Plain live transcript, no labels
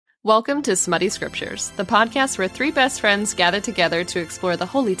Welcome to Smutty Scriptures, the podcast where three best friends gather together to explore the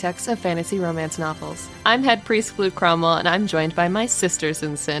holy texts of fantasy romance novels. I'm Head Priest Luke Cromwell, and I'm joined by my sisters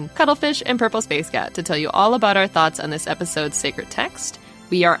in sin, Cuddlefish and Purple Space Cat, to tell you all about our thoughts on this episode's sacred text.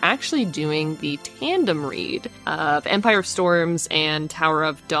 We are actually doing the tandem read of Empire of Storms and Tower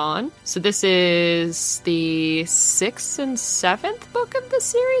of Dawn. So this is the 6th and 7th book of the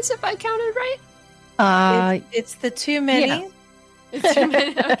series, if I counted right. It's the too many. Yeah. It's too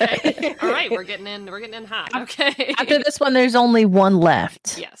many. Okay. All right, we're getting in hot. Okay. After this one, there's only one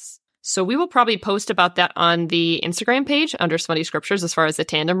left. Yes. So we will probably post about that on the Instagram page under Smutty Scriptures as far as the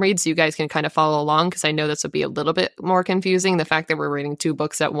tandem read, so you guys can kind of follow along, because I know this will be a little bit more confusing, the fact that we're reading two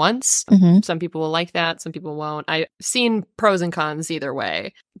books at once. Mm-hmm. Some people will like that, some people won't. I've seen pros and cons either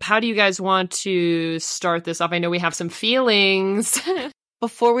way. How do you guys want to start this off? I know we have some feelings.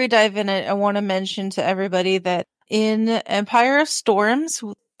 Before we dive in, I want to mention to everybody that in Empire of Storms,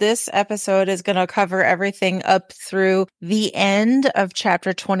 this episode is going to cover everything up through the end of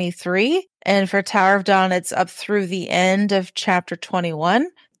chapter 23. And for Tower of Dawn, it's up through the end of chapter 21.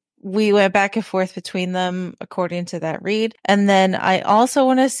 We went back and forth between them according to that read. And then I also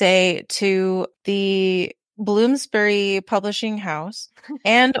want to say to the Bloomsbury Publishing House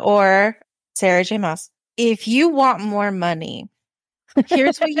and or Sarah J. Maas, if you want more money,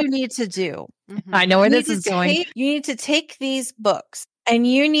 here's what you need to do. Mm-hmm. I know where this is going. You need to take these books and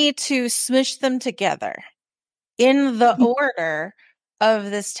you need to smush them together in the order of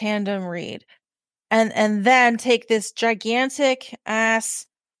this tandem read. And then take this gigantic ass.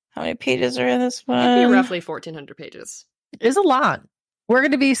 How many pages are in this one? It'd be roughly 1,400 pages. It's a lot. We're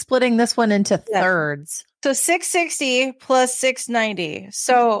going to be splitting this one into thirds. So 660 plus 690.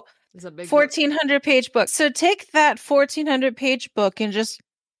 So it's a big 1,400 page book. So take that 1,400 page book and just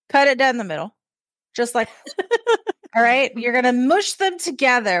cut it down the middle. Just like, all right, you're going to mush them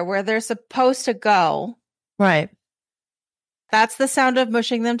together where they're supposed to go. Right. That's the sound of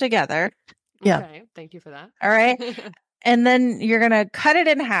mushing them together. Yeah. Okay, thank you for that. All right. And then you're going to cut it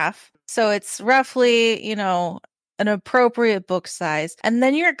in half. So it's roughly, an appropriate book size. And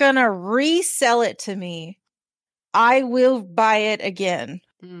then you're going to resell it to me. I will buy it again.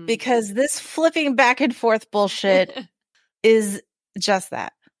 Because this flipping back and forth bullshit is just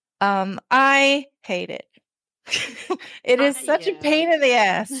that. I hate it. It is such a pain in the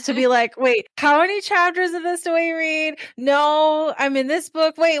ass to be like, wait, how many chapters of this do we read? No, I'm in this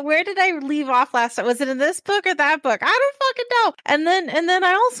book. Wait, where did I leave off last time? Was it in this book or that book? I don't fucking know. And then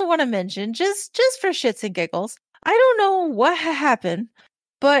I also want to mention, just for shits and giggles, I don't know what happened,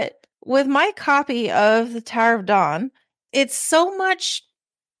 but with my copy of the Tower of Dawn, it's so much.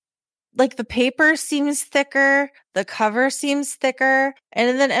 Like the paper seems thicker, the cover seems thicker,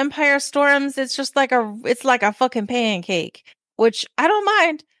 and then Empire Storms, it's just like a fucking pancake, which I don't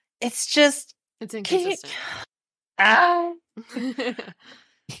mind. It's just it's inconsistent.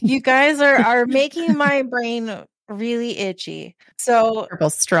 You guys are making my brain really itchy. So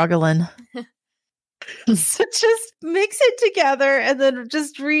Purple's struggling. So just mix it together and then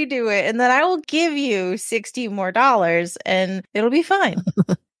just redo it, and then I will give you $60 more, and it'll be fine.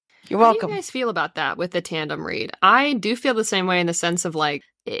 You're welcome. How do you guys feel about that with the tandem read? I do feel the same way in the sense of like,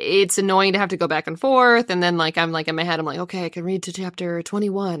 it's annoying to have to go back and forth. And then like, I'm like in my head, I'm like, okay, I can read to chapter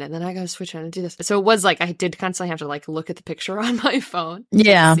 21 and then I got to switch around and do this. So it was like, I did constantly have to like look at the picture on my phone.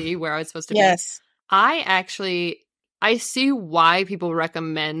 Yeah. To see where I was supposed to be. Yes. I see why people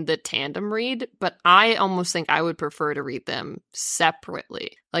recommend the tandem read, but I almost think I would prefer to read them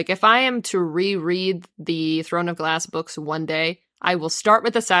separately. Like if I am to reread the Throne of Glass books one day, I will start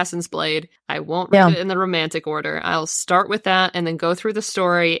with Assassin's Blade. I won't read it in the romantic order. I'll start with that and then go through the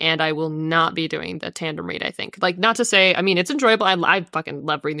story, and I will not be doing the tandem read, I think. Like, not to say, I mean, it's enjoyable. I fucking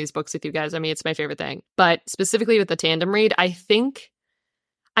love reading these books with you guys. I mean, it's my favorite thing. But specifically with the tandem read, I think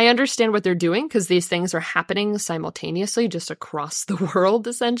I understand what they're doing because these things are happening simultaneously just across the world,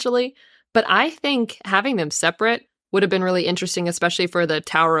 essentially. But I think having them separate would have been really interesting, especially for the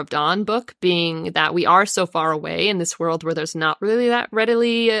Tower of Dawn book, being that we are so far away in this world where there's not really that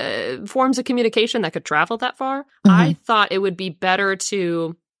readily forms of communication that could travel that far. Mm-hmm. I thought it would be better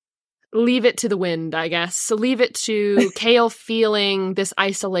to leave it to the wind, I guess. So leave it to Kale feeling this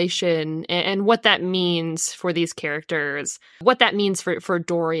isolation and what that means for these characters, what that means for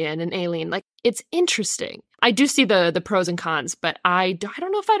Dorian and Aileen. Like, it's interesting. I do see the pros and cons, but I don't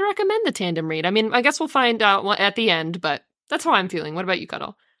know if I'd recommend the tandem read. I mean, I guess we'll find out at the end, but that's how I'm feeling. What about you,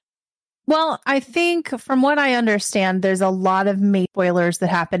 Cuddle? Well, I think from what I understand, there's a lot of spoilers that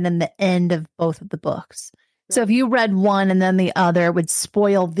happen in the end of both of the books. So if you read one and then the other, it would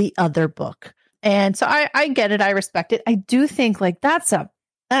spoil the other book. And so I get it. I respect it. I do think like that's a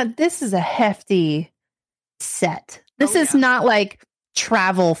This is a hefty set. This is not like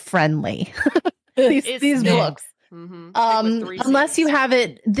travel friendly. these books. Mm-hmm. Unless you have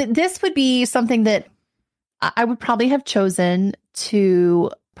it, this would be something that I would probably have chosen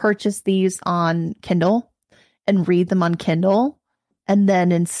to purchase these on Kindle and read them on Kindle, and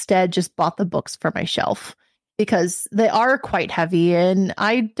then instead just bought the books for my shelf, because they are quite heavy and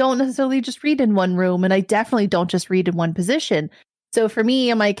I don't necessarily just read in one room, and I definitely don't just read in one position. So for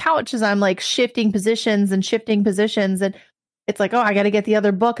me on my couch, as I'm like shifting positions, and it's like, oh, I got to get the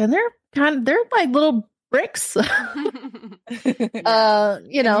other book, and they're like little bricks. You're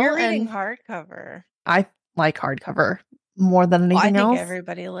reading hardcover. I like hardcover more than anything else. I think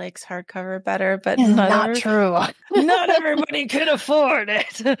everybody likes hardcover better, but not true. Not everybody can afford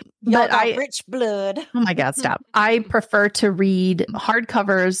it. But rich blood. Oh my God, stop. I prefer to read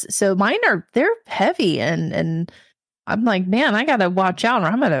hardcovers. So they're heavy, and I'm like, man, I got to watch out or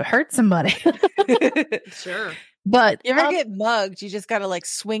I'm going to hurt somebody. Sure. But you ever get mugged? You just got to like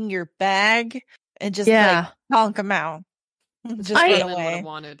swing your bag and just like honk them out. Just run away.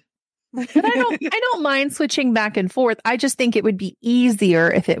 Wanted. But I don't mind switching back and forth. I just think it would be easier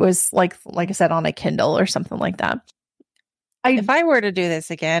if it was like I said, on a Kindle or something like that. If I were to do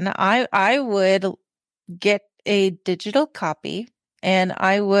this again, I would get a digital copy and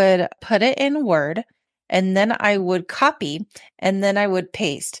I would put it in Word, and then I would copy, and then I would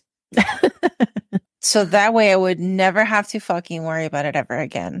paste. So that way I would never have to fucking worry about it ever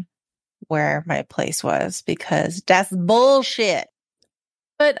again, where my place was, because that's bullshit.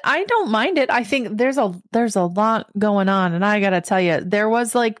 But I don't mind it. I think there's a lot going on, and I got to tell you, there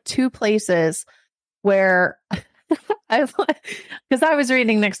was like 2 places where because I was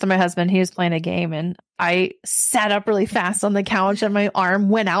reading next to my husband, he was playing a game, and I sat up really fast on the couch, and my arm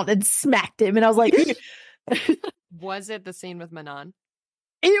went out and smacked him, and I was like, was it the scene with Manon?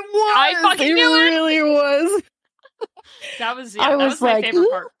 It was. I fucking knew it. Really was. That was my favorite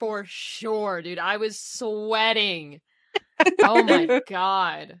part for sure, dude. I was sweating. Oh my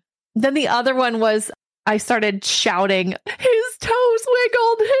God. Then the other one was, I started shouting, his toes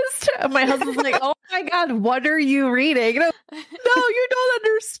wiggled, my husband's like, oh my God, what are you reading? And no, you don't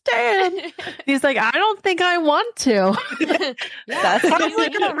understand. He's like, I don't think I want to. That sounds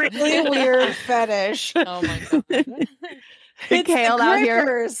like a really weird fetish. Oh my God. It's Kale out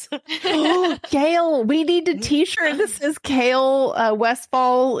here. Oh, Kale, we need a t-shirt that says Kale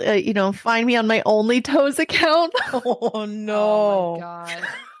Westfall, find me on my Only Toes account. Oh no. Oh my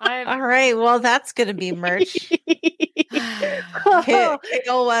God. All right, well, that's gonna be merch.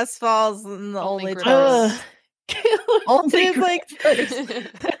 Kale Westfall's and the Only Toes. Only like Thanks.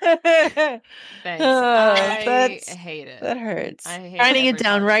 I hate it. That hurts. I hate writing it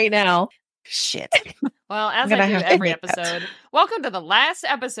down right now. Shit. Well, as I do every episode, welcome to the last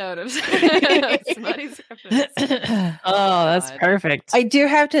episode of Smutty Scriptures. Oh, that's perfect. I do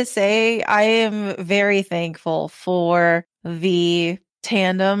have to say, I am very thankful for the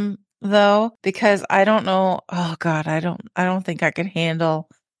tandem, though, because I don't know. Oh God, I don't think I could handle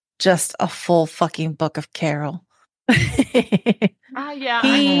just a full fucking book of Carol. Yeah, I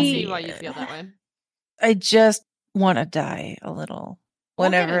can see why you feel that way. I just want to die a little.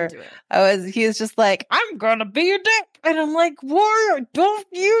 Whenever he was just like, I'm gonna be your dick, and I'm like, Warrior, don't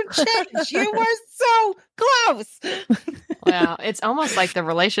you change? You were so close. Wow, it's almost like the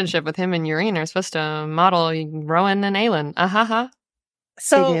relationship with him and Urine are supposed to model Rowan and Aelin.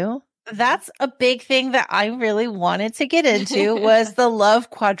 So that's a big thing that I really wanted to get into was the love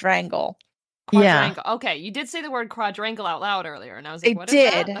quadrangle. Yeah. Okay, you did say the word quadrangle out loud earlier, and I was like, what is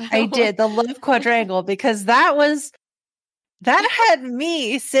that? I did the love quadrangle, because that had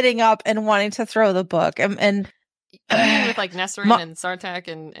me sitting up and wanting to throw the book. And with like Nesrin and Sartak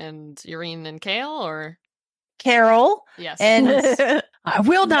and Urine and Kale, or Carol. Yes. And I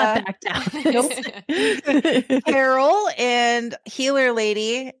will not back down. Carol and Healer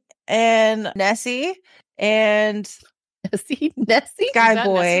Lady and Nessie and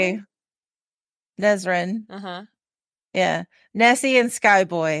Skyboy. Nesrin. Uh-huh. Yeah. Nessie and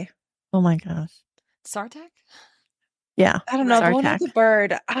Skyboy. Oh my gosh. Sartak? Yeah. I don't know. The one with the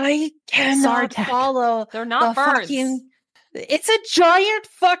bird. I cannot follow. They're not birds. It's a giant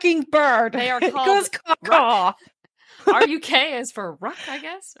fucking bird. They are called. It goes caw-caw. R-U-K is for ruck, I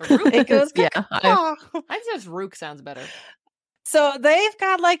guess. Or rook. It goes caw-caw. I think just rook sounds better. So they've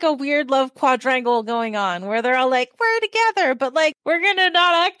got like a weird love quadrangle going on where they're all like, we're together, but like, we're going to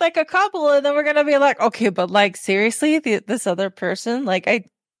not act like a couple. And then we're going to be like, okay, but like, seriously, this other person, like, I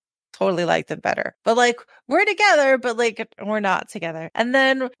totally like them better. But like, we're together, but like, we're not together. And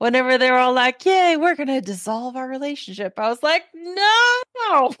then whenever they were all like, yay, we're going to dissolve our relationship, I was like,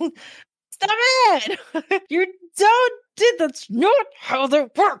 no, stop it. You don't did that's not how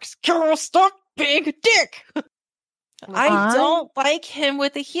that works. Carol, stop being a dick. I don't like him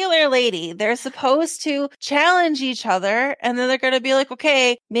with the healer lady. They're supposed to challenge each other, and then they're going to be like,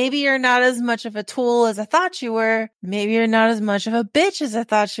 okay, maybe you're not as much of a tool as I thought you were. Maybe you're not as much of a bitch as I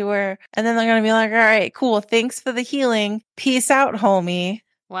thought you were. And then they're going to be like, all right, cool. Thanks for the healing. Peace out, homie.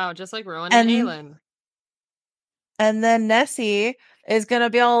 Wow, just like Rowan and Aelin. And then Nessie is going to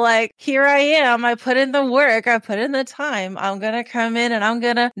be all like, here I am. I put in the work. I put in the time. I'm going to come in and I'm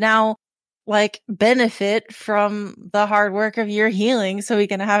going to now like benefit from the hard work of your healing so we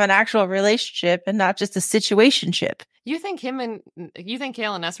can have an actual relationship and not just a situationship. You think Kale and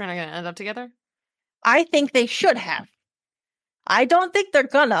Nesrin are going to end up together? I think they should have. I don't think they're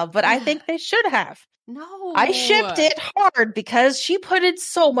gonna, but I think they should have. No. I shipped it hard because she put in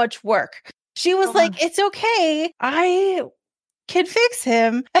so much work. She was like, it's okay. I can fix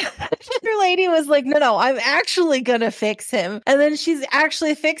him. Your lady was like, no, I'm actually gonna fix him. And then she's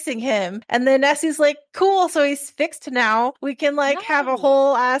actually fixing him. And then Nessie's like, cool, so he's fixed now. We can like have a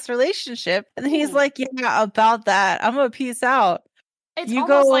whole ass relationship. And then he's like, yeah, about that. I'm gonna peace out. It's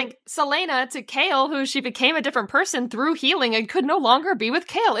almost like Selena to Kale, who she became a different person through healing and could no longer be with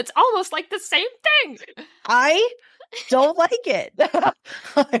Kale. It's almost like the same thing. I don't like it.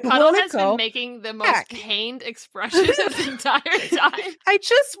 Cuddle has been making the most pained expressions the entire time. I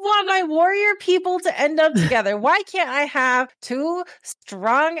just want my warrior people to end up together. Why can't I have two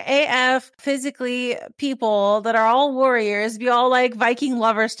strong AF physically people that are all warriors be all like Viking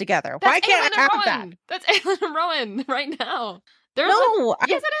lovers together? Why can't I have that? That's Aelin and Rowan right now. No,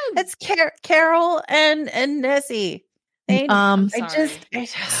 yes, it is. It's Carol and Nessie. I'm sorry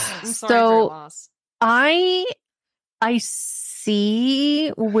for your loss. I see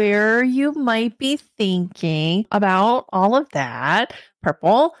where you might be thinking about all of that,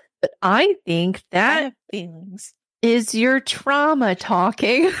 Purple, but I think that feelings is your trauma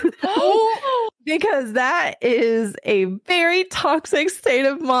talking. Because that is a very toxic state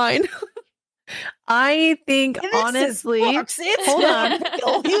of mind. I think honestly, hold on.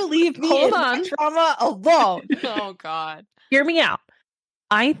 You leave me in my trauma alone. Oh God. Hear me out.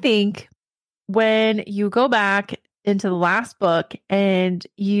 I think when you go back into the last book and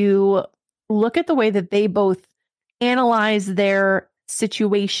you look at the way that they both analyze their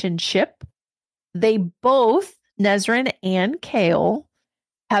situationship, they both, Nesrin and Kale,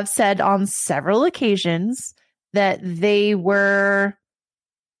 have said on several occasions that they were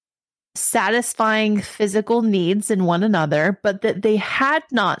satisfying physical needs in one another, but that they had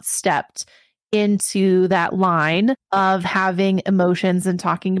not stepped into that line of having emotions and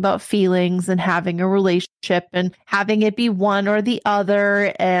talking about feelings and having a relationship and having it be one or the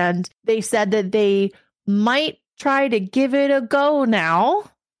other. And they said that they might try to give it a go now,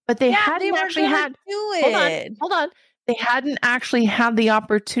 but they hadn't actually had do it. Hold on. They hadn't actually had the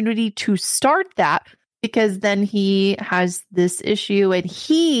opportunity to start that because then he has this issue and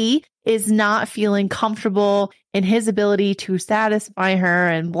he is not feeling comfortable in his ability to satisfy her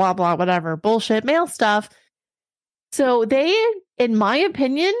and blah, blah, whatever bullshit male stuff. So they, in my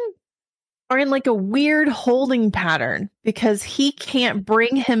opinion, are in like a weird holding pattern because he can't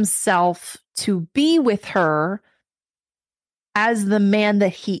bring himself to be with her as the man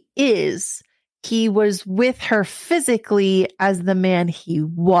that he is. He was with her physically as the man he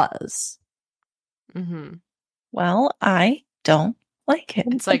was. Mm-hmm. Well, I don't like it.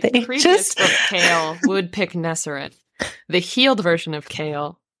 It's like the previous book, Kale would pick Nesrin. The healed version of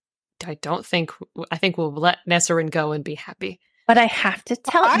Kale, I think we'll let Nesrin go and be happy. But I have to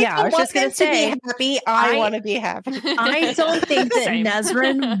tell you, I was just going to say, happy. I want to be happy. I don't think that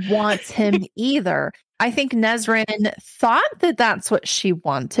Nesrin wants him either. I think Nesrin thought that that's what she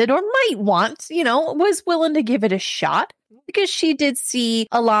wanted or might want, was willing to give it a shot. Because she did see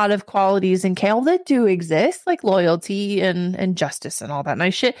a lot of qualities in Kale that do exist, like loyalty and justice and all that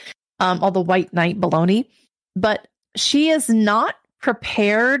nice shit, all the white knight baloney. But she is not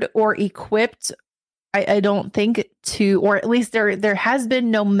prepared or equipped, I don't think, to, or at least there has been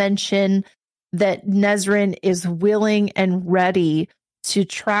no mention that Nesrin is willing and ready to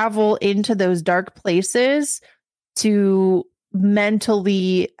travel into those dark places to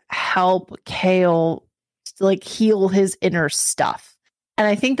mentally help Kale like heal his inner stuff. And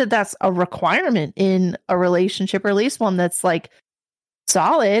I think that that's a requirement in a relationship, or at least one that's like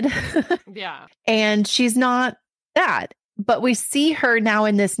solid. Yeah. And she's not that. But we see her now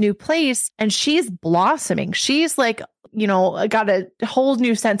in this new place and she's blossoming. She's like got a whole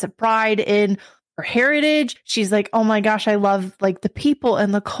new sense of pride in her heritage. She's like, oh my gosh, I love like the people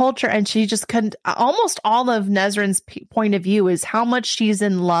and the culture. And she just couldn't, almost all of Nezrin's point of view is how much she's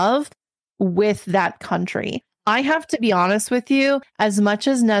in love with that country. I have to be honest with you, as much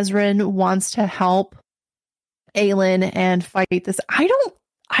as Nezrin wants to help Aelin and fight this, I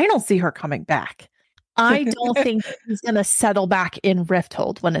don't see her coming back. I don't think he's going to settle back in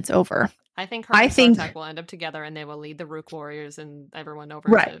Rifthold when it's over. I think her and Sartek will end up together and they will lead the Rook Warriors and everyone over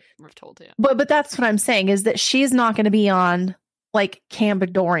to Rifthold. Yeah. But that's what I'm saying is that she's not going to be on like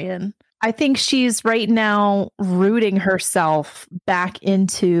Cambadorian. I think she's right now rooting herself back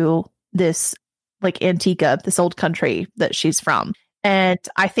into this like Antica, this old country that she's from. And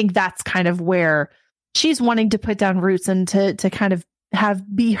I think that's kind of where she's wanting to put down roots and to kind of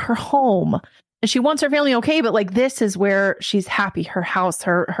be her home. And she wants her family okay, but like this is where she's happy, her house,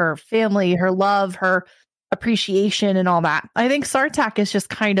 her family, her love, her appreciation and all that. I think Sartek is just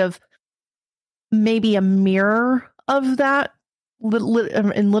kind of maybe a mirror of that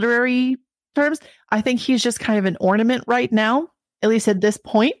in literary terms. I think he's just kind of an ornament right now, at least at this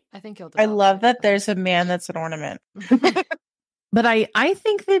point. I think he'll I love that there's a man that's an ornament. But I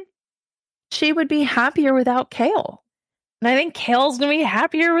think that she would be happier without Kale. And I think Kale's going to be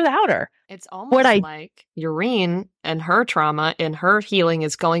happier without her. It's almost like Yrene and her trauma and her healing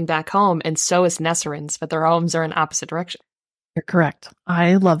is going back home, and so is Nesrin's, but their homes are in opposite direction. You're correct.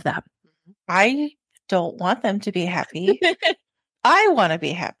 I love that. I don't want them to be happy. I want to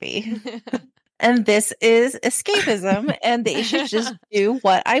be happy. And this is escapism, and they should just do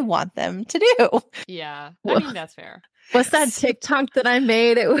what I want them to do. Yeah, I mean, that's fair. What's that TikTok that I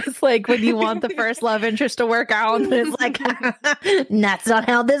made? It was like when you want the first love interest to work out, and it's like, that's not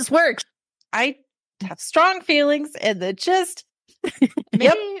how this works. I have strong feelings, and it just...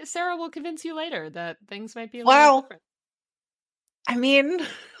 Maybe Sarah will convince you later that things might be a little different. I mean...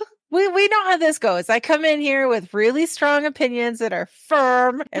 We know how this goes. I come in here with really strong opinions that are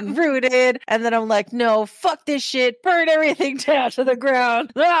firm and rooted, and then I'm like, no, fuck this shit, burn everything down to the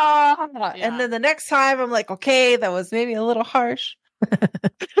ground. Ah! Yeah. And then the next time I'm like, okay, that was maybe a little harsh.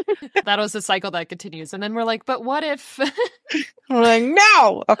 That was a cycle that continues. And then we're like, but what if... I'm like,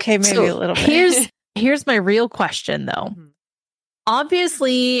 no! Okay, maybe a little bit. Here's my real question, though. Mm-hmm.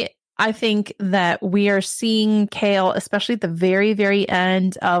 Obviously... I think that we are seeing Kale, especially at the very, very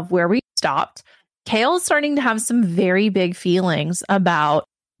end of where we stopped. Kale is starting to have some very big feelings about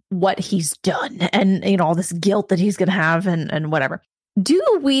what he's done and, all this guilt that he's going to have and whatever.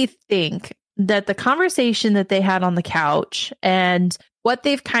 Do we think that the conversation that they had on the couch and what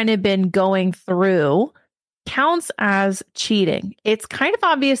they've kind of been going through counts as cheating? It's kind of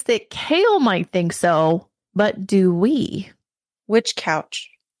obvious that Kale might think so, but do we? Which couch?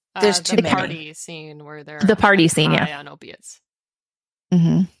 There's the party scene where they're the party scene, high on opiates.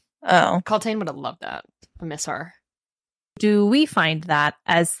 Mm-hmm. Oh, Coltane would have loved that. I miss her. Do we find that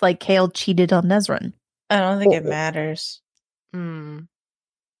as like Kale cheated on Nezrin? I don't think it matters. I don't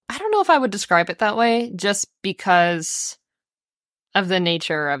know if I would describe it that way, just because of the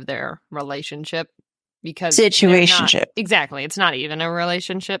nature of their relationship. Because situationship, exactly. It's not even a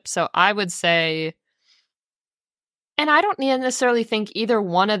relationship, so I would say. And I don't necessarily think either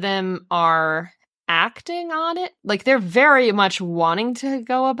one of them are acting on it. Like, they're very much wanting to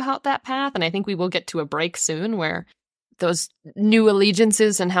go about that path. And I think we will get to a break soon where those new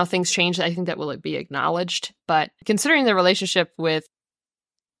allegiances and how things change, I think that will be acknowledged. But considering the relationship with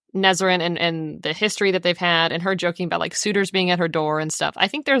Nezrin and the history that they've had and her joking about, like, suitors being at her door and stuff, I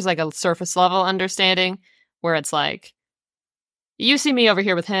think there's, like, a surface level understanding where it's like, you see me over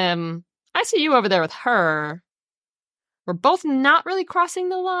here with him, I see you over there with her. We're both not really crossing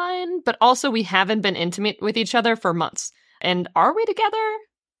the line, but also we haven't been intimate with each other for months. And are we together?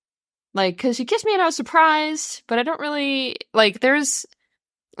 Like, because she kissed me and I was surprised, but I don't really, like, there's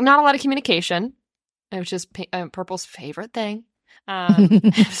not a lot of communication, which is Purple's favorite thing.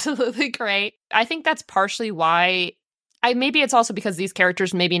 Absolutely great. I think that's partially why, maybe it's also because these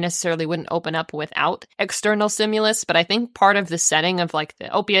characters maybe necessarily wouldn't open up without external stimulus, but I think part of the setting of, like, the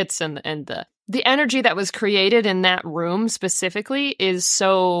opiates and the energy that was created in that room specifically is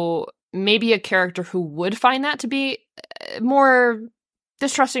so maybe a character who would find that to be more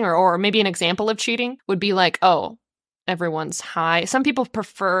distrusting or maybe an example of cheating would be like, oh, everyone's high. Some people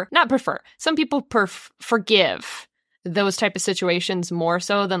some people forgive those type of situations more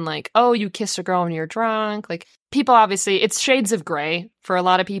so than like, oh, you kissed a girl when you're drunk. Like, people obviously, it's shades of gray for a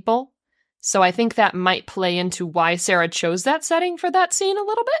lot of people. So I think that might play into why Sarah chose that setting for that scene a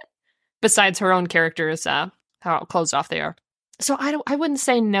little bit. Besides her own characters, how closed off they are. So I wouldn't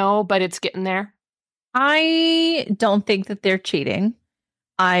say no, but it's getting there. I don't think that they're cheating.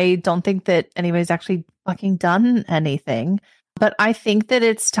 I don't think that anybody's actually fucking done anything. But I think that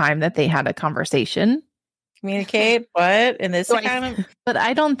it's time that they had a conversation. Communicate what in this kind of. But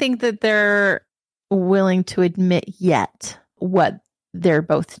I don't think that they're willing to admit yet what they're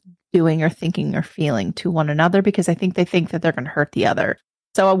both doing or thinking or feeling to one another, because I think they think that they're going to hurt the other.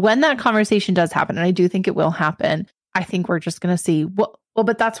 So when that conversation does happen, and I do think it will happen, I think we're just going to see, well,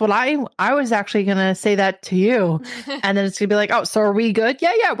 but that's what I was actually going to say that to you. And then it's going to be like, oh, so are we good?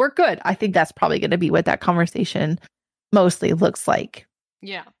 Yeah, we're good. I think that's probably going to be what that conversation mostly looks like.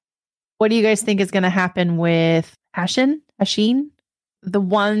 Yeah. What do you guys think is going to happen with Hasheen? The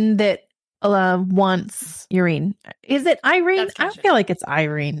one that wants Irene. Is it Irene? I feel like it's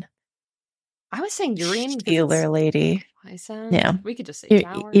Irene. I was saying Irene. Healer lady. I sound. Yeah. We could just say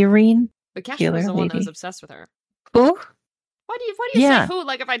Tower. Irene. But Cashin was the one that was obsessed with her. Who? Why do you say who?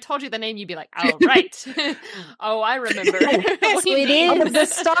 Like, if I told you the name, you'd be like, oh, right. Oh, I remember. Yes, it is the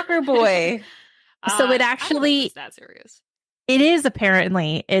stalker boy. So it actually, it's that serious. It is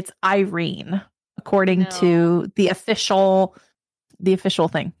apparently, it's Irene, according to the official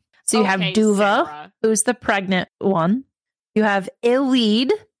thing. So you have Duva, Sarah, who's the pregnant one. You have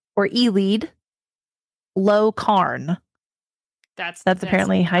Elid or Elid Lokarn. That's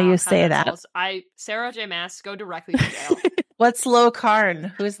apparently how you say that. Sarah J. Maas, go directly to jail. What's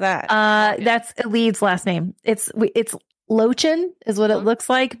Lokarn? Who's that? That's Elid's last name. It's Lochin is what it looks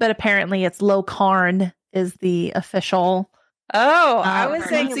like, but apparently it's Lokarn is the official. Oh, I was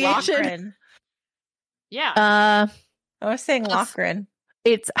saying Lochran. Yeah. I was saying Lochran.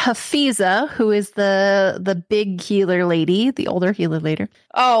 It's Hafiza, who is the big healer lady, the older healer lady.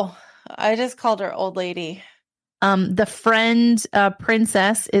 Oh, I just called her old lady. The friend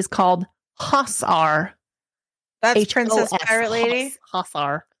princess is called Hassar. That's H-O-S, Princess Pirate Lady?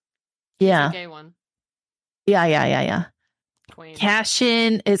 Hassar. Yeah. The gay one. Yeah. Queen.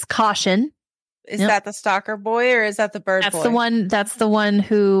 Cashin is Caution. Is that the stalker boy or is that the bird boy? That's the one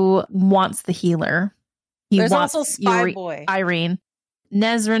who wants the healer. There's also Spy Boy. Irene.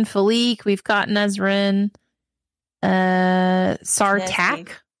 Nezrin Philique. We've got Nezrin. Sartak.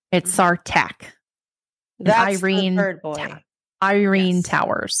 It's Sartak. That's Irene, the bird boy. Irene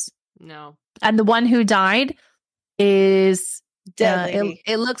Towers. No. And the one who died is Dead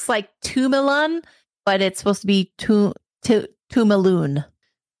it looks like Tumalun, but it's supposed to be Tumaloon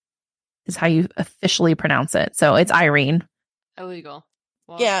is how you officially pronounce it. So it's Irene. Illegal.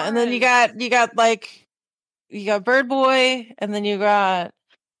 Well, yeah, and then you got Bird Boy, and then you got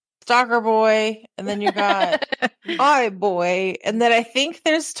Stalker Boy, and then you got Eye Boy, and then I think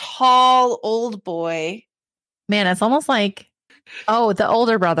there's Tall Old Boy. Man, it's almost like the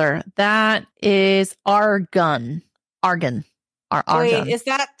older brother. That is Argon. Wait, is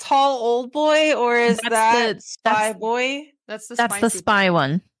that Tall Old Boy or is that Spy Boy? That's the spy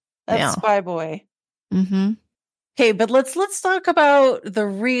one. That's Spy Boy. Mm-hmm. Okay, but let's talk about the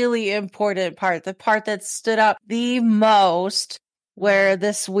really important part, the part that stood up the most where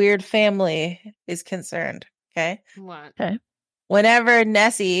this weird family is concerned. Okay? What? Okay. Whenever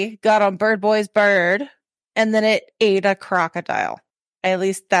Nessie got on Bird Boy's bird and then it ate a crocodile. At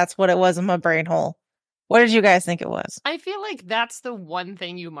least that's what it was in my brain hole. What did you guys think it was? I feel like that's the one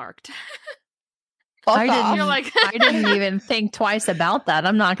thing you marked. I didn't even think twice about that.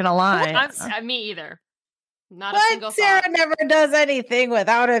 I'm not going to lie. Me either. Not but a single Sarah thought. never does anything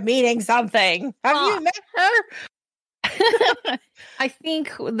without a meaning something. Have you met her? I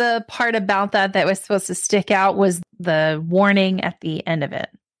think the part about that was supposed to stick out was the warning at the end of it.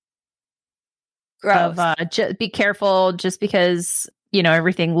 Gross. Of, be careful, just because,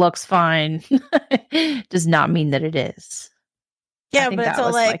 everything looks fine does not mean that it is. Yeah, but it's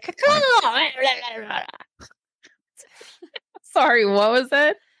all like sorry, what was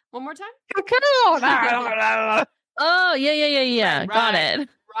it? One more time? Oh, yeah. Right, got it.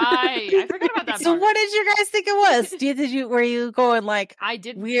 Right. I forgot about that So part. what did you guys think it was? Were you going like I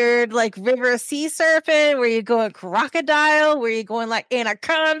did weird like river sea serpent? Were you going crocodile? Were you going like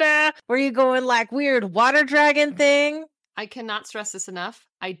anaconda? Were you going like weird water dragon thing? I cannot stress this enough.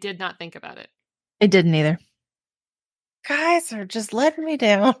 I did not think about it. I didn't either. Guys are just letting me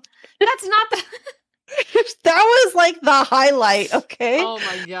down. That's not the that was like the highlight, okay? Oh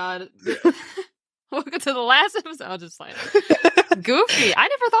my god. Welcome to the last episode. I'll just like goofy. I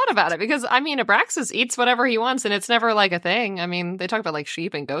never thought about it because Abraxas eats whatever he wants and it's never like a thing. They talk about like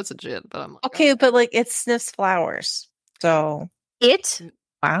sheep and goats and shit, but I'm like, okay, but like it sniffs flowers. So wow.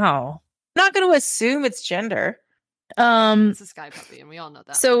 I'm not gonna assume it's gender. It's a sky puppy, and we all know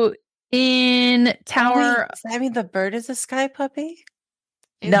that. So in Tower does that mean the bird is a sky puppy?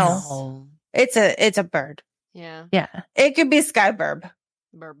 No. It's a bird. Yeah. Yeah. It could be sky burb.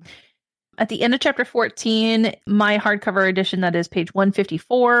 Burb. At the end of chapter 14, my hardcover edition, that is page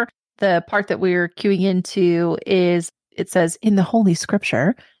 154, the part that we're queuing into is, it says, in the Holy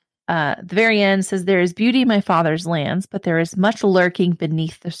Scripture, the very end says, there is beauty in my father's lands, but there is much lurking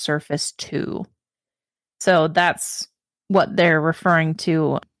beneath the surface too. So that's what they're referring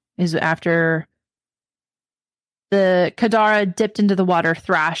to, is after the Kadara dipped into the water,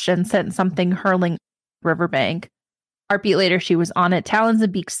 thrashed, and sent something hurling riverbank. Heartbeat later, she was on it, talons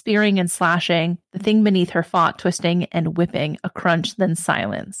and beaks spearing and slashing. The thing beneath her fought, twisting and whipping, a crunch, then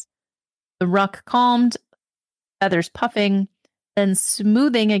silence. The ruck calmed, feathers puffing, then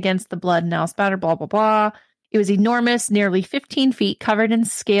smoothing against the blood now spatter, blah, blah, blah. It was enormous, nearly 15 feet, covered in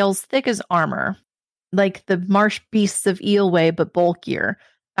scales thick as armor, like the marsh beasts of Eelway, but bulkier.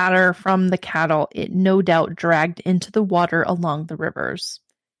 Fatter from the cattle, it no doubt dragged into the water along the rivers.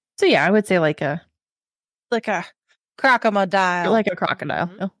 So yeah, I would say like a crocodile. Like a crocodile.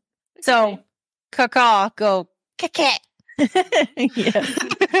 Mhm. Oh. So, caca, go, kick. Yes.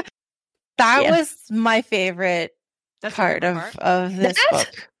 That Yeah. was my favorite That's your part favorite of this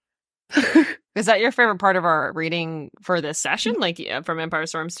That? book. Is that your favorite part of our reading for this session? Like from Empire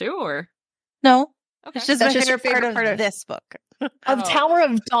Storms 2 or? No, Okay. it's just That's my just your favorite part of favorite part of- this book. Of Oh. Tower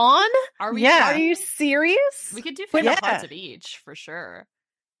of Dawn? Are we? Yeah. Are you serious? We could do favorite Yeah. parts of each for sure.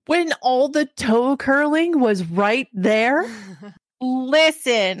 When all the toe curling was right there?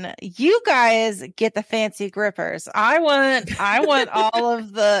 Listen, you guys get the fancy grippers. I want all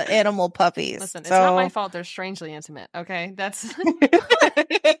of the animal puppies. Listen, it's so... not my fault. They're strangely intimate. Okay, that's.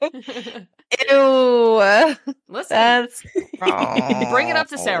 Ew. Listen, That's bring it up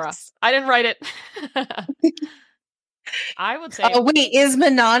to Sarah. I didn't write it. I would say. Oh wait, is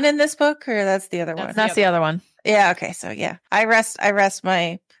Manon in this book, or that's the other one? That's the other one. Yeah. Okay. So yeah, I rest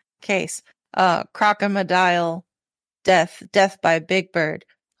my case. Crocodile death by Big Bird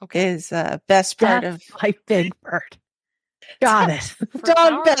is best part Death of by Big Bird. Got it. For Dawn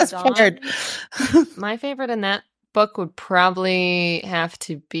Tower of best Dawn, part. my favorite in that book would probably have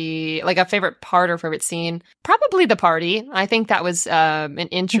to be like a favorite part or favorite scene. Probably the party. I think that was an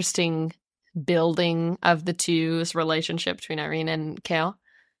interesting building of the two's relationship between Irene and Kale.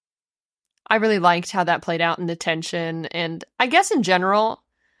 I really liked how that played out in the tension, and I guess in general,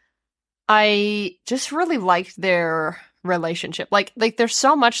 I just really liked their relationship. Like there's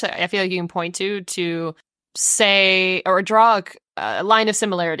so much that I feel like you can point to say or draw a line of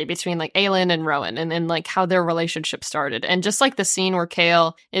similarity between like Aelin and Rowan and like how their relationship started. And just like the scene where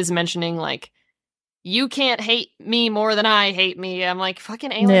Kale is mentioning like, you can't hate me more than I hate me. I'm like,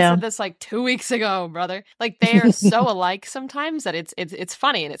 fucking Aelin said this like 2 weeks ago, brother. Like they are so alike sometimes that it's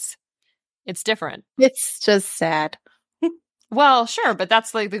funny and it's different. It's just sad. Well, sure, but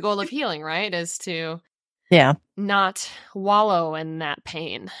that's like the goal of healing, right? Is to not wallow in that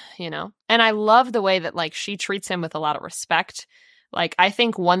pain, you know? And I love the way that like she treats him with a lot of respect. Like I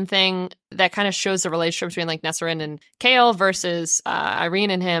think one thing that kind of shows the relationship between like Nesserin and Kale versus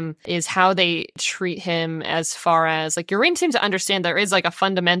Irene and him is how they treat him, as far as like Irene seems to understand there is like a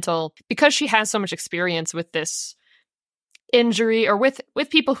fundamental, because she has so much experience with this injury or with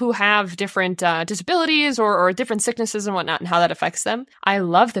people who have different disabilities or different sicknesses and whatnot and how that affects them. I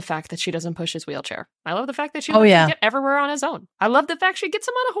love the fact that she doesn't push his wheelchair. I love the fact that she lets him get everywhere on his own. I love the fact she gets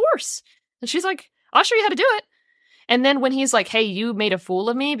him on a horse and she's like, I'll show you how to do it. And then when he's like, hey, you made a fool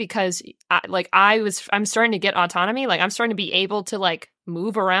of me because I'm starting to get autonomy. Like I'm starting to be able to like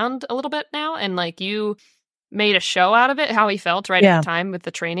move around a little bit now. And like you made a show out of it, how he felt right at the time with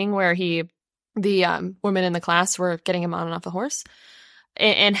the training where the women in the class were getting him on and off the horse,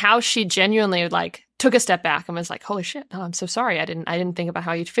 and how she genuinely like took a step back and was like, holy shit, no, I'm so sorry. I didn't think about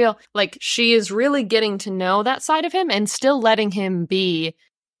how you'd feel. Like she is really getting to know that side of him and still letting him be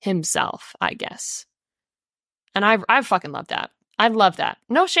himself, I guess. And I fucking love that. I love that.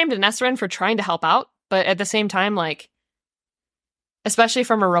 No shame to Nesserin for trying to help out, but at the same time, like, especially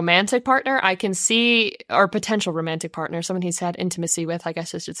from a romantic partner, I can see, or potential romantic partner, someone he's had intimacy with, I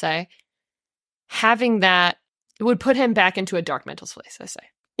guess I should say, having that would put him back into a dark mental place, I say.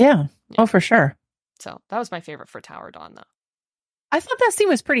 Yeah. Oh, for sure. So that was my favorite for Tower Dawn, though. I thought that scene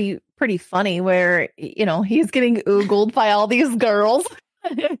was pretty funny where, you know, he's getting oogled by all these girls.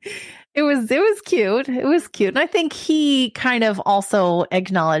 It was cute. It was cute. And I think he kind of also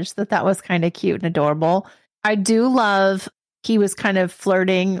acknowledged that was kind of cute and adorable. I do love he was kind of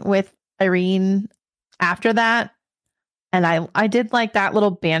flirting with Irene after that. And I did like that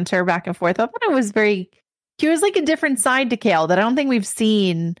little banter back and forth. I thought it was very cute. It was like a different side to Kale that I don't think we've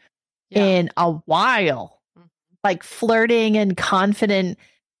seen in a while. Like flirting and confident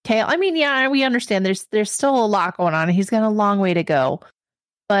Kale, I mean, yeah, we understand there's still a lot going on. He's got a long way to go.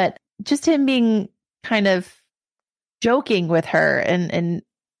 But just him being kind of joking with her, and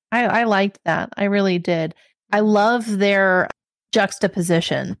I liked that. I really did. I love their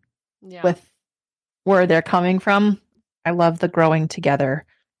juxtaposition with where they're coming from. I love the growing together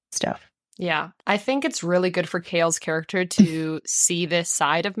stuff. Yeah. I think it's really good for Kale's character to see this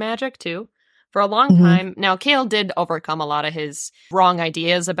side of magic too. For a long time. Now, Kale did overcome a lot of his wrong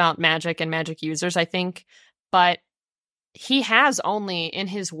ideas about magic and magic users, I think. But he has only, in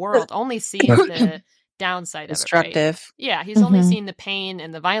his world, only seen the downside of it, right? Yeah, he's only seen the pain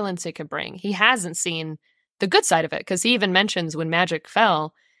and the violence it could bring. He hasn't seen the good side of it, because he even mentions when magic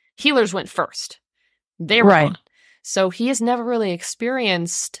fell, healers went first. They were gone. So he has never really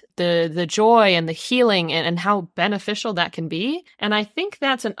experienced the joy and the healing and how beneficial that can be. And I think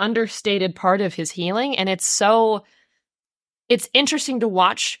that's an understated part of his healing. And it's interesting to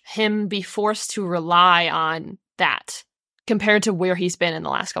watch him be forced to rely on that compared to where he's been in the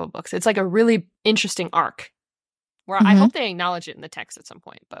last couple of books. It's like a really interesting arc where I hope they acknowledge it in the text at some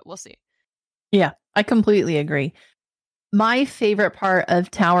point, but we'll see. Yeah, I completely agree. My favorite part of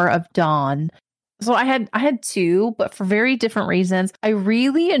Tower of Dawn, so I had two, but for very different reasons. I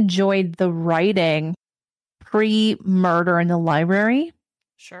really enjoyed the writing pre-murder in the library.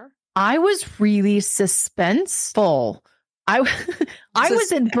 Sure. I was really suspenseful. I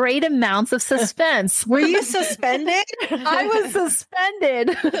was in great amounts of suspense. Were you suspended? I was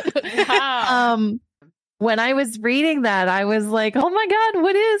suspended. Wow. When I was reading that, I was like, "Oh my God,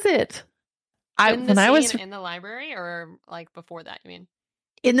 what is it?" In the library, or like before that, you mean?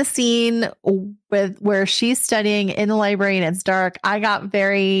 In the scene where she's studying in the library and it's dark, I got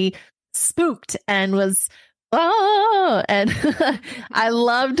very spooked and was, and I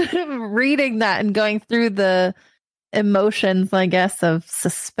loved reading that and going through the emotions, I guess, of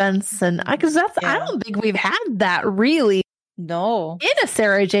suspense. And I don't think we've had that really in a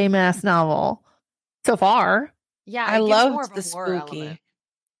Sarah J. Maas novel so far. Yeah, I loved the spooky element.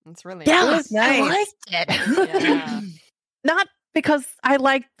 It's really it nice. was nice. I liked it. Yeah. Not because I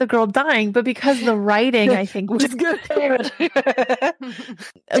liked the girl dying, but because the writing, I think, was good.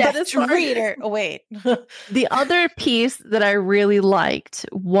 Death reader. Oh, wait. The other piece that I really liked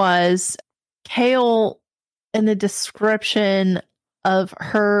was Kale in the description of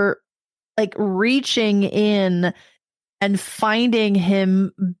her like reaching in and finding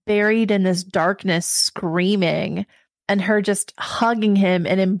him buried in this darkness, screaming, and her just hugging him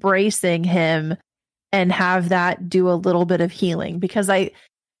and embracing him, and have that do a little bit of healing. Because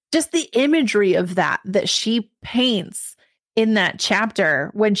just the imagery of that she paints in that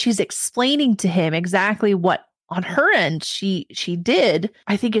chapter when she's explaining to him exactly what on her end she did,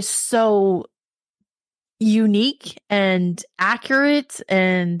 I think is so unique and accurate.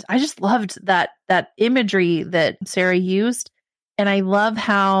 And I just loved that imagery that Sarah used. And I love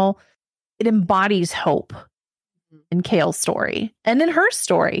how it embodies hope in Kale's story and in her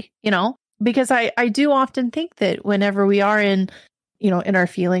story, because I do often think that whenever we are in our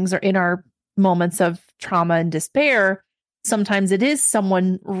feelings or in our moments of trauma and despair, sometimes it is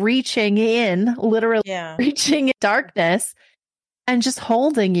someone reaching in, literally reaching in darkness and just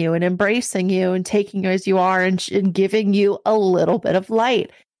holding you and embracing you and taking you as you are and giving you a little bit of light.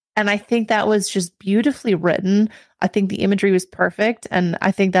 And I think that was just beautifully written. I think the imagery was perfect. And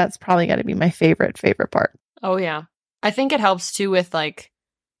I think that's probably got to be my favorite part. Oh, yeah. I think it helps too with like,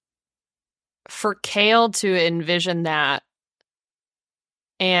 for Kale to envision that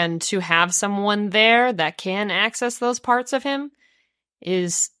and to have someone there that can access those parts of him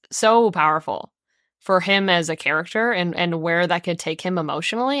is so powerful for him as a character and where that could take him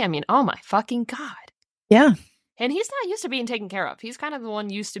emotionally. I mean, oh my fucking God. Yeah. And he's not used to being taken care of. He's kind of the one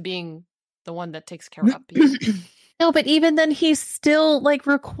used to being the one that takes care of. No, but even then he's still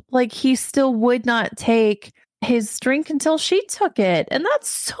he still would not take his drink until she took it. And that's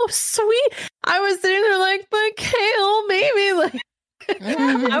so sweet. I was sitting there like, but Kale, maybe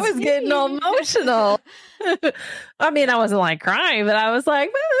I was getting all emotional. I mean, I wasn't like crying, but I was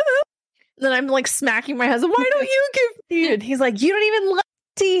like, then I'm like smacking my husband. Why don't you give me? And he's like, you don't even like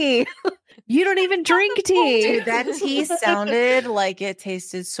tea. You don't even drink tea. Dude, that tea sounded like it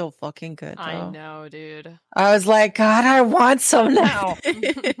tasted so fucking good. Though. I know, dude. I was like, God, I want some now.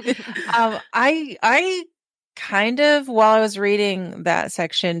 I kind of, while I was reading that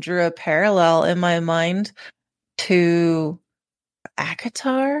section, drew a parallel in my mind to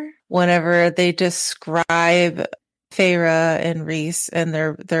ACOTAR whenever they describe Feyre and Rhys and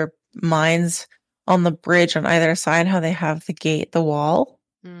their minds on the bridge on either side, how they have the wall.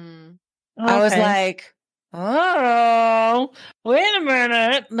 Mm. I was like, oh, wait a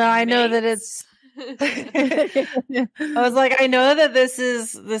minute. No, I know that it's. I was like, I know that this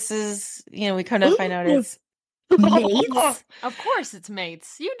is. We kind of find out it's Mates? Of course, it's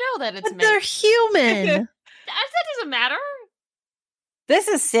mates. You know that it's But mates. they're human. That doesn't matter. This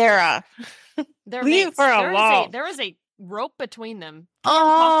is Sarah. They're Leave mates. her alone. There is a rope between them. Cam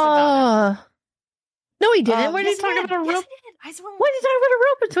talks about it. No, he didn't. Where did Yes, he talk did. about a rope? Yes, he did. I swear. When did he talk about a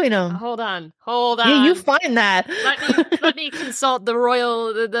rope between them? Hold on. Yeah, you find that. Let me consult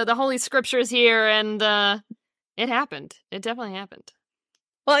the Holy Scriptures here, and it happened. It definitely happened.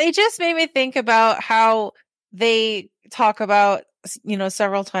 Well, it just made me think about how they talk about,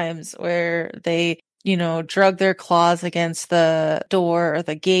 several times where they, drug their claws against the door or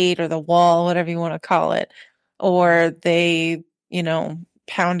the gate or the wall, whatever you want to call it, or they,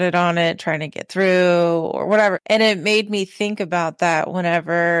 pounded on it trying to get through or whatever. And it made me think about that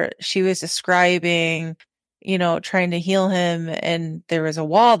whenever she was describing, trying to heal him and there was a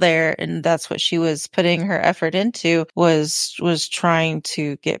wall there, and that's what she was putting her effort into was trying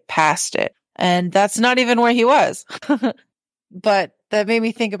to get past it. And that's not even where he was. But that made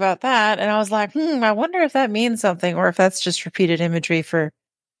me think about that. And I was like, I wonder if that means something or if that's just repeated imagery for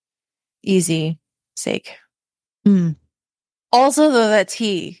easy sake. Also, though, that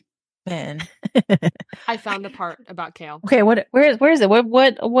tea, man. I found the part about Kale. Okay, where is it?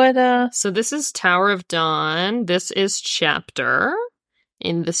 What So this is Tower of Dawn. This is chapter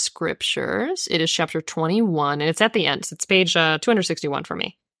in the scriptures. It is chapter 21, and it's at the end. It's page 261 for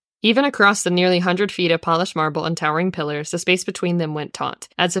me. Even across the nearly 100 feet of polished marble and towering pillars, the space between them went taut,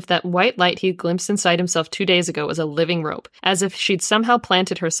 as if that white light he'd glimpsed inside himself 2 days ago was a living rope, as if she'd somehow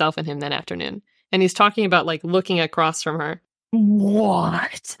planted herself in him that afternoon. And he's talking about, looking across from her.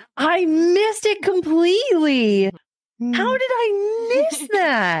 What? I missed it completely. How did I miss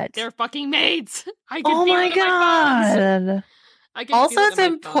that? They're fucking mates. I can Oh feel my it in my bones. god. Also, it's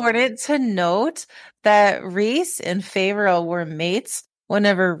important to note that Reese and Pharaoh were mates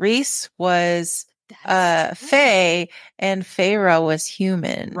whenever Reese was Fae and Pharaoh was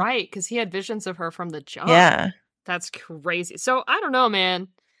human. Right, because he had visions of her from the jump. Yeah. That's crazy. So, I don't know, man.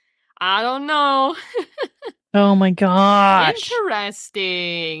 I don't know. Oh my gosh.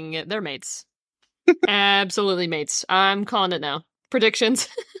 Interesting. They're mates. Absolutely mates. I'm calling it now. Predictions.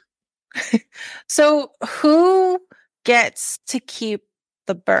 So who gets to keep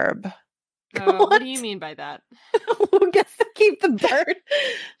the burb? What do you mean by that? Who gets to keep the bird?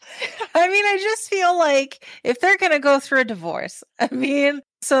 I mean, I just feel like if they're going to go through a divorce,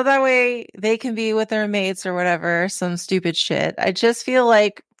 so that way they can be with their mates or whatever, some stupid shit. I just feel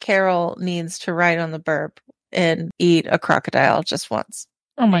like Carol needs to ride on the burb and eat a crocodile just once.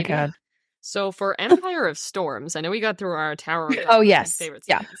 Oh my Maybe. god. So for Empire of Storms, I know we got through our Tower of Dawn. Oh yes. Favorite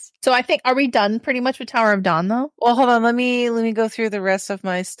Yeah. scenes. So I think, are we done pretty much with Tower of Dawn though? Well, hold on. Let me go through the rest of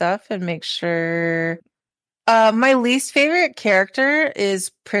my stuff and make sure. My least favorite character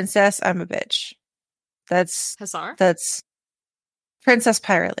is Princess I'm a Bitch. That's Hussar? That's Princess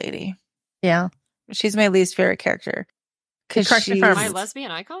Pirate Lady. Yeah. She's my least favorite character. Because Correct me she's if I'm My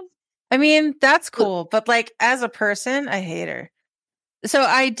lesbian icon? I mean, that's cool, but as a person, I hate her. So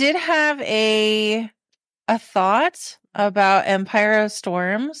I did have a thought about Empire of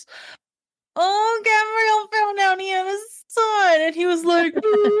Storms. Oh, Gabriel found out he had a son, and he was like, and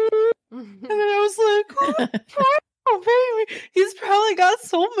then I was like, oh, baby, he's probably got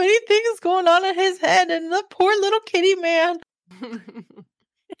so many things going on in his head, and the poor little kitty man.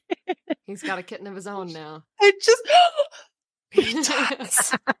 He's got a kitten of his own now. I just. He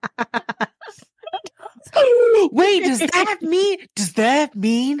does. Wait, does that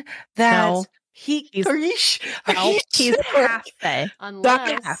mean that No. he's half Fae.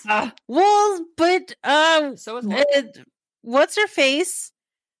 Unless. Well, but So is Lorcan. what's her face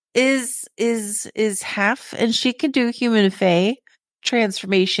is half, and she can do human Fae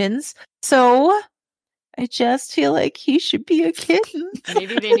transformations. So I just feel like he should be a kitten.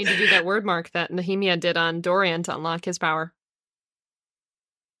 Maybe they need to do that word mark that Nehemia did on Dorian to unlock his power.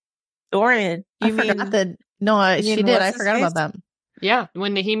 Dorian, I forgot that. No, you she mean did. what's I his forgot face? about that. Yeah,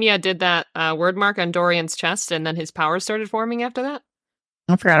 when Nehemia did that word mark on Dorian's chest and then his powers started forming after that.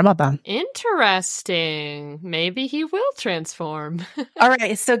 I forgot about that. Interesting. Maybe he will transform. All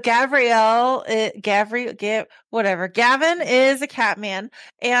right, so Gavin is a cat man,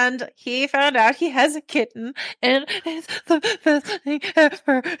 and he found out he has a kitten, and it's the best thing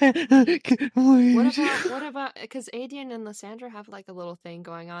ever. What about because Adian and Lysandra have like a little thing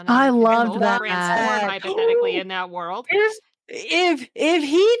going on? I and they can loved both that. transform hypothetically in that world. If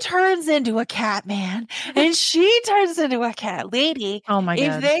he turns into a cat man and she turns into a cat lady, Oh my if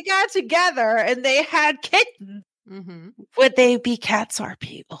god. they got together and they had kittens, Mm-hmm. Would they be cats or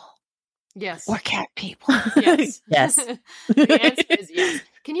people? Yes. Or cat people? Yes. Yes. The answer is yes.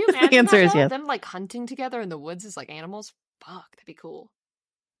 Can you imagine answer that, is though? yes. Them like hunting together in the woods as like animals? Fuck, that'd be cool.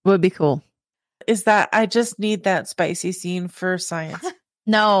 Would be cool. Is that I just need that spicy scene for science.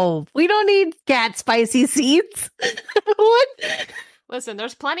 No, we don't need cat spicy seeds. What? Listen,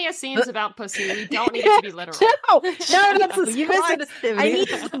 there's plenty of scenes about pussy. We don't need it to be literal. No, You I need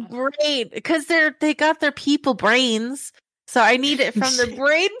the brain because they got their people brains. So I need it from the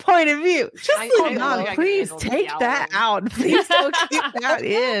brain point of view. Just I leave don't me think alone. I can Please handle the take that yowling. out. Please don't keep that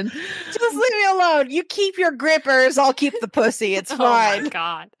in. Just leave me alone. You keep your grippers. I'll keep the pussy. It's Oh my fine.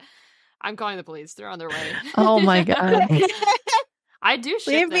 god. I'm calling the police. They're on their way. Oh my god. I do ship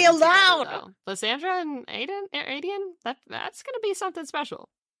Leave me them together, alone. though. Lysandra and Aiden, that's gonna be something special.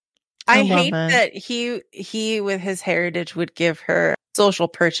 I I love hate it. that he with his heritage would give her social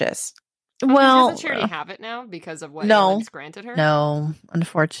purchase. Well, Doesn't she already have it now because of what No. Ellen's granted her? no,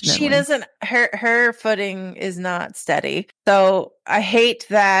 unfortunately. She doesn't her footing is not steady. So I hate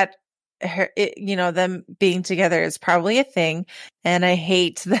that them being together is probably a thing. And I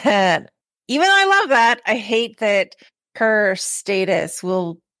hate that even though I love that, I hate that her status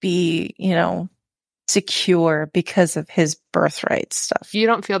will be, secure because of his birthright stuff. You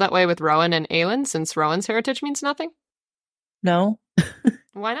don't feel that way with Rowan and Aelin since Rowan's heritage means nothing? No?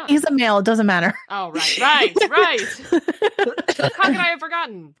 Why not? He's a male. It doesn't matter. Oh, right. How could I have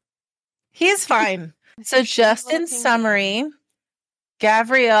forgotten? He's fine. So just in summary,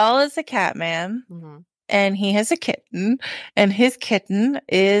 Gabrielle is a cat man. Mm-hmm. And he has a kitten, and his kitten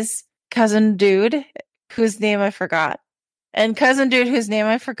is Cousin Dude, whose name I forgot. And Cousin Dude, whose name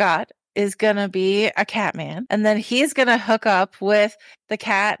I forgot, is gonna be a cat man. And then he's gonna hook up with the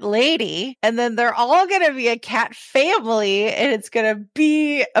cat lady, and then they're all gonna be a cat family, and it's gonna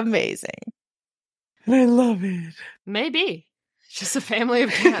be amazing. And I love it. Maybe. Just a family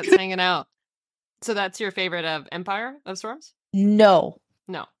of cats hanging out. So that's your favorite of Empire of Storms? No.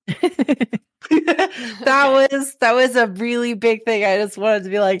 No. that was a really big thing. I just wanted to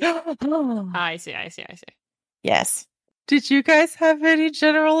be like, I see. yes. Did you guys have any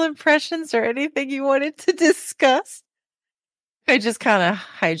general impressions or anything you wanted to discuss? I just kind of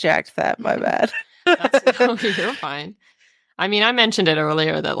hijacked that. My bad. You're fine. I mean, I mentioned it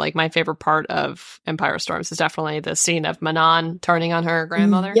earlier that like my favorite part of Empire of Storms is definitely the scene of Manon turning on her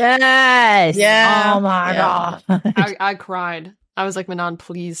grandmother. Yes. Yeah. Oh my god. I cried. I was like, Manon,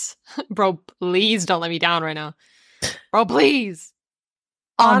 please, bro, please don't let me down right now, bro, please.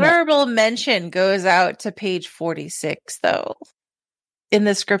 Honorable mention goes out to page 46, though, in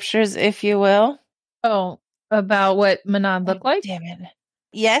the scriptures, if you will. Oh, about what Manon looked like? Damn it.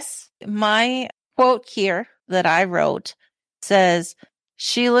 Yes. My quote here that I wrote says,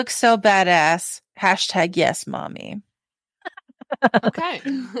 "She looks so badass. # yes, mommy." Okay.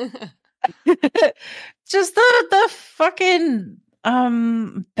 Just the fucking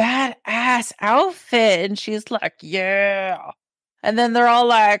badass outfit. And she's like, yeah. And then they're all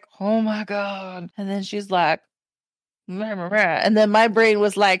like, oh my god. And then she's like, meh, meh, meh. And then my brain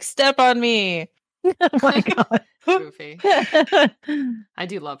was like, step on me. Oh my god. Goofy. I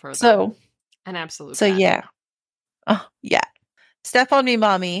do love her though. So An absolute so cat. yeah. Oh yeah. Step on me,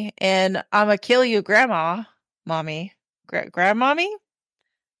 mommy, and I'ma kill you, grandma, mommy. Grandmommy?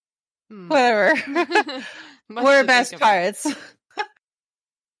 Whatever. Much We're to best think about. pirates.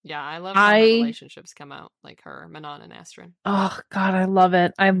 Yeah, I love how the relationships come out, like her, Manon and Astrid. Oh god, I love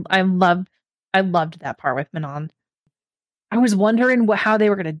it. I loved that part with Manon. I was wondering how they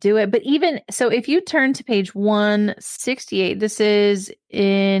were going to do it, but even so, if you turn to page 168, this is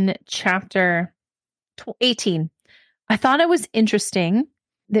in chapter 18. I thought it was interesting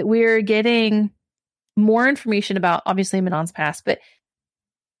that we're getting more information about obviously Manon's past, but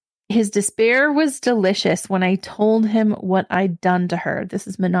his despair was delicious when I told him what I'd done to her. This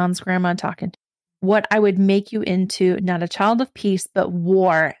is Manon's grandma talking. What I would make you into, not a child of peace, but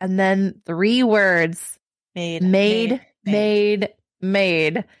war. And then 3 words, made.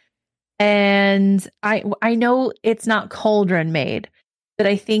 And I know it's not cauldron made, but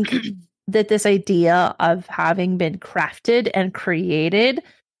I think that this idea of having been crafted and created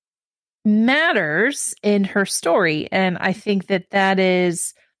matters in her story. And I think that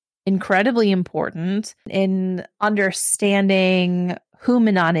is incredibly important in understanding who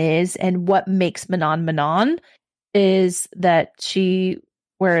Manon is and what makes Manon Manon is that she,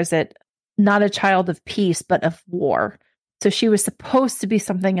 where is it? Not a child of peace, but of war. So she was supposed to be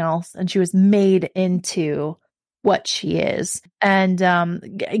something else and she was made into what she is. And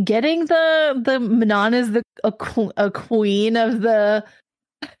getting the Manon is a queen of the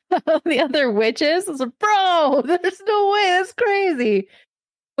the other witches. I was like, bro, there's no way. That's crazy.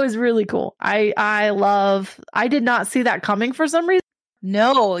 It was really cool. I did not see that coming for some reason.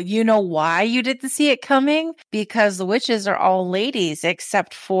 No, you know why you didn't see it coming? Because the witches are all ladies,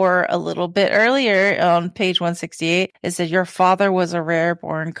 except for a little bit earlier on page 168. It said your father was a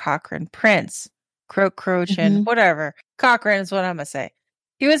rare-born Cochrane prince. Crochin, whatever. Cochrane is what I'm gonna say.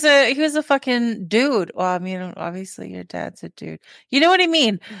 He was a fucking dude. Well, I mean, obviously your dad's a dude. You know what I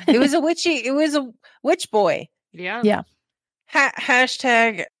mean? It was a witch boy. Yeah. Yeah.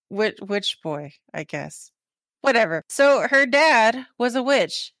 Hashtag witch boy, I guess. Whatever. So her dad was a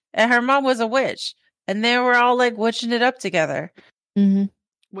witch and her mom was a witch. And they were all like witching it up together. Mm-hmm.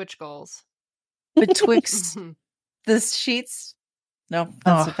 Witch goals. Betwixt the sheets. No,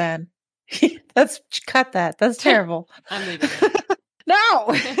 that's so bad. Cut that. That's terrible. I'm leaving it.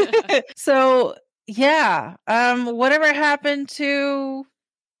 No. So yeah. Whatever happened to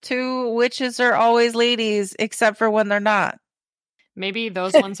witches are always ladies, except for when they're not. Maybe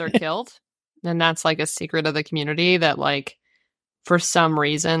those ones are killed. And that's like a secret of the community that, like, for some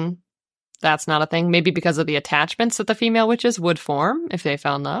reason, that's not a thing. Maybe because of the attachments that the female witches would form if they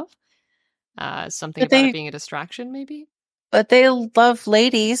fell in love. Something about it being a distraction, maybe. But they love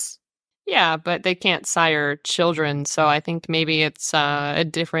ladies. Yeah, but they can't sire children. So I think maybe it's a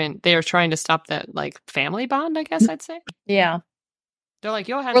different. They are trying to stop that, like, family bond, I guess I'd say. Yeah. They're like,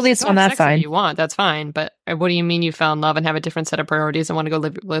 you'll have, or at least on that sex side if you want. That's fine. But what do you mean you fell in love and have a different set of priorities and want to go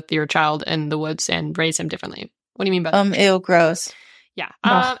live with your child in the woods and raise him differently? What do you mean by that? Ew, gross. Yeah.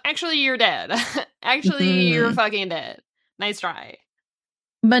 Actually, you're dead. Actually, you're fucking dead. Nice try.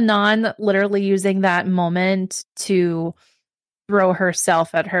 Manon literally using that moment to throw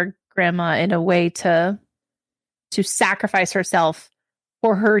herself at her grandma in a way to sacrifice herself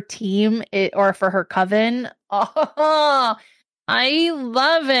for her team or for her coven. Oh, I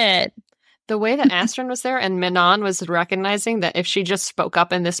love it. The way that Astrid was there and Manon was recognizing that if she just spoke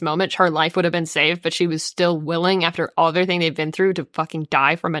up in this moment, her life would have been saved, but she was still willing, after everything they've been through, to fucking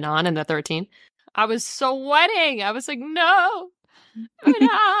die for Manon and the 13. I was sweating. I was like, no,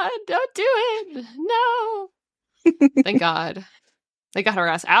 Manon, don't do it. No. Thank God. They got her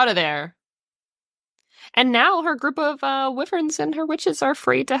ass out of there. And now her group of wyverns and her witches are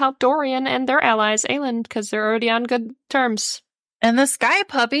free to help Dorian and their allies, Aelin, because they're already on good terms. And the sky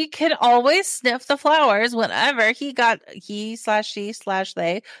puppy can always sniff the flowers whenever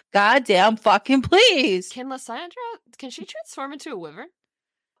he/she/they goddamn fucking please. Can Lysandra, can she transform into a wyvern?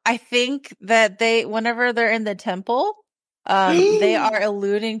 I think that whenever they're in the temple, they are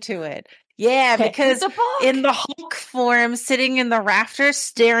alluding to it. Yeah, because in the Hulk form, sitting in the rafters,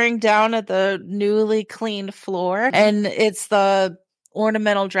 staring down at the newly cleaned floor, and it's the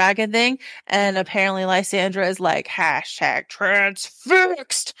ornamental dragon thing, and apparently Lysandra is like hashtag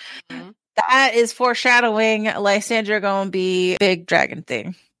transfixed. Mm-hmm. That is foreshadowing Lysandra gonna be big dragon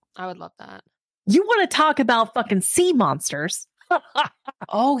thing. I would love that. You want to talk about fucking sea monsters?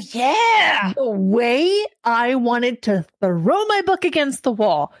 Oh yeah, the way I wanted to throw my book against the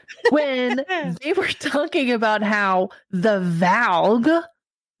wall when they were talking about how the Valg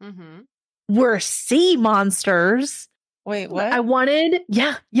were sea monsters. Wait, what? I wanted,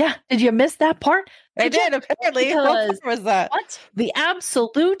 yeah. Did you miss that part? I did, apparently. What was that? What the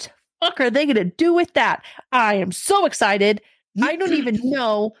absolute fuck are they going to do with that? I am so excited. I don't even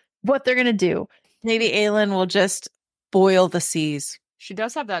know what they're going to do. Maybe Aelin will just boil the seas. She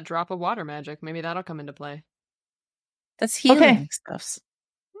does have that drop of water magic. Maybe that'll come into play. That's healing stuff.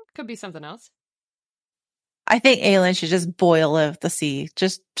 Could be something else. I think Aelin should just boil the sea.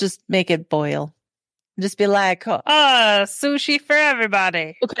 Just make it boil. Just be like, sushi for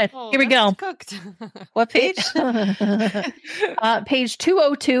everybody. Okay, here we go. Cooked. What page? Page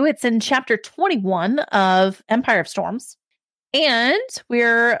 202. It's in chapter 21 of Empire of Storms. And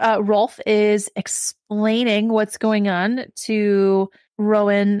where Rolf is explaining what's going on to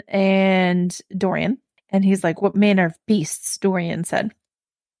Rowan and Dorian. And he's like, what manner of beasts? Dorian said.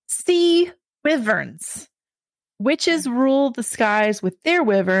 Sea wyverns. Witches rule the skies with their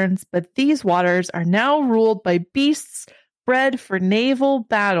wyverns, but these waters are now ruled by beasts bred for naval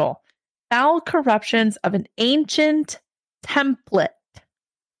battle. Foul corruptions of an ancient template.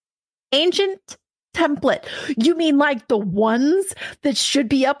 Ancient template. You mean like the ones that should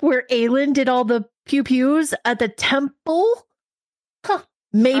be up where Aelin did all the pew-pews at the temple? Huh.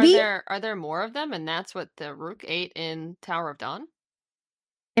 Maybe. Are there more of them? And that's what the Rook ate in Tower of Dawn?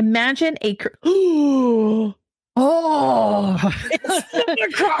 Imagine a... Oh, It's not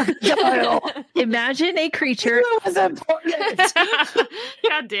a crocodile. imagine a creature It was important.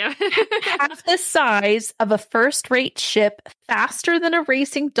 God damn it. half the size of a first-rate ship, faster than a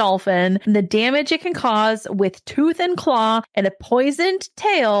racing dolphin, and the damage it can cause with tooth and claw and a poisoned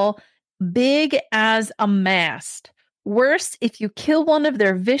tail big as a mast. Worse, if you kill one of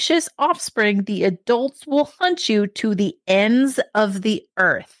their vicious offspring, the adults will hunt you to the ends of the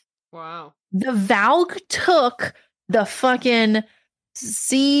earth. Wow. The Valg took the fucking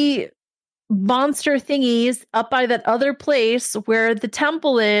sea monster thingies up by that other place where the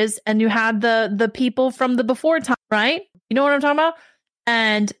temple is, and you had the people from the before time, right? You know what I'm talking about?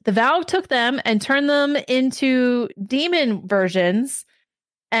 And the Valg took them and turned them into demon versions,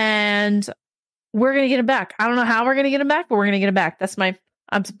 and we're gonna get them back. I don't know how we're gonna get them back, but we're gonna get them back.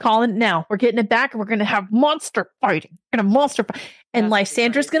 I'm calling it now. We're getting it back, and we're gonna have monster fighting. We're gonna monster fight, and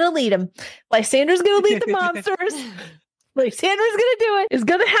Lysandra's gonna lead them. Lysandra's gonna lead the monsters. Lysandra's gonna do it. It's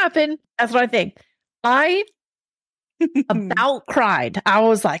gonna happen. That's what I think. I about cried. I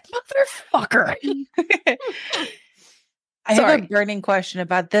was like, motherfucker. I Sorry. have a burning question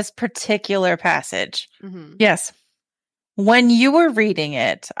about this particular passage. Mm-hmm. Yes. When you were reading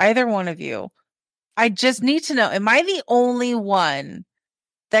it, either one of you, I just need to know, am I the only one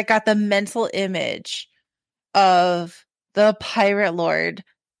that got the mental image of the pirate lord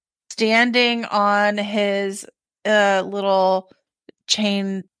standing on his little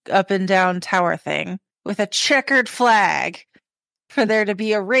chain up and down tower thing with a checkered flag for there to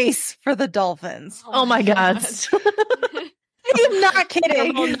be a race for the dolphins? Oh my God. I'm not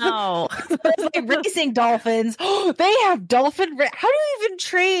kidding. Oh no. It's like racing dolphins. They have dolphin. How do you even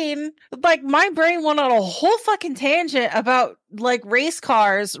train? Like, my brain went on a whole fucking tangent about like race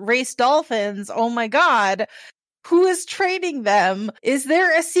cars, race dolphins. Oh my God. Who is training them? Is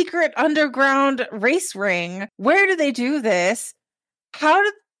there a secret underground race ring? Where do they do this?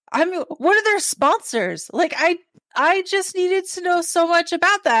 What are their sponsors? Like, I just needed to know so much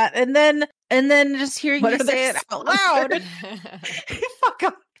about that. And then just hearing What you are say their it out loud. Fuck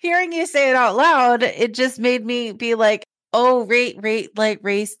off. Hearing you say it out loud, it just made me be like, oh, like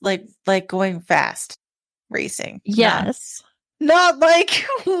race, like going fast racing. Yes. Not like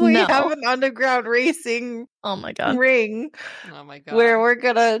we No. have an underground racing Oh my God. ring Oh my God. where we're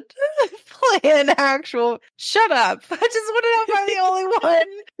gonna play an actual. Shut up. I just want to know if I'm the only one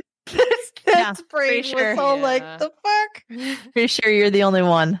that's brain pretty sure. was all Yeah. like, the fuck? Pretty sure you're the only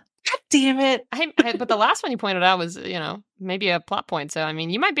one. God damn it. But the last one you pointed out was, maybe a plot point. So, I mean,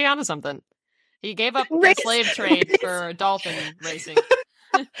 you might be onto something. He gave up the Race- slave trade for dolphin racing.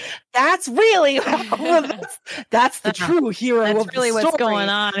 That's really that's the true hero That's of the really what's story. going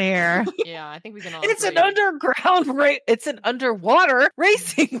on here. Yeah, I think we can all It's an agree. underground it's an underwater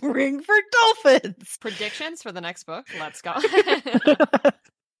racing ring for dolphins. Predictions for the next book. Let's go.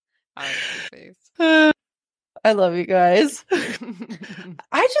 All right, face. I love you guys.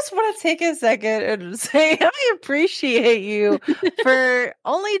 I just want to take a second and say I appreciate you for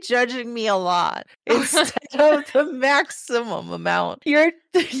only judging me a lot instead of the maximum amount. You're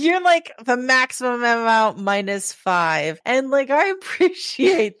like the maximum amount minus 5. And like, I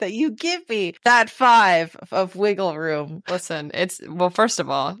appreciate that you give me that 5 of wiggle room. Listen, first of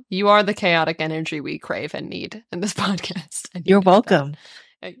all, you are the chaotic energy we crave and need in this podcast. And You're know that. welcome.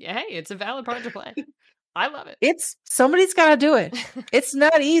 Hey, it's a valid part to play. I love it. Somebody's got to do it. It's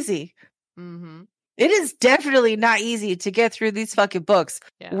not easy. Mm-hmm. It is definitely not easy to get through these fucking books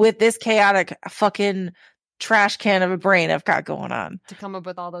with this chaotic fucking trash can of a brain I've got going on. To come up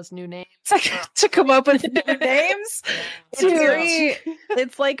with all those new names. It's like to come up with new names.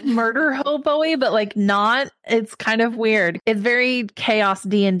 It's like murder hobo-y, but like not. It's kind of weird. It's very chaos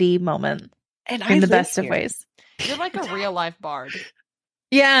D&D moment. And in the best of ways. You're like a real life bard.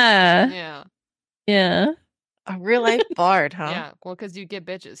 Yeah. Yeah. Yeah. A real life bard, huh? Yeah. Well, because you get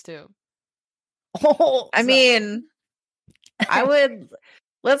bitches too. Oh, I mean, I would.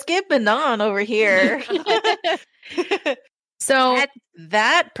 Let's get Banan over here. So at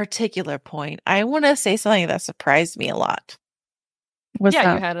that particular point, I want to say something that surprised me a lot. What's You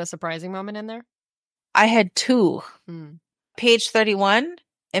that? had a surprising moment in there. I had 2. Hmm. Page 31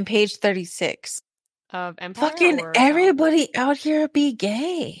 and page 36. Of Empire. Fucking or, everybody out here be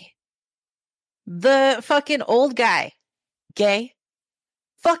gay. The fucking old guy, gay.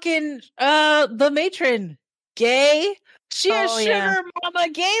 Fucking the matron, gay. She a sugar mama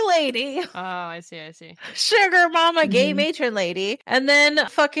gay lady. Oh, I see. Sugar mama gay matron lady. And then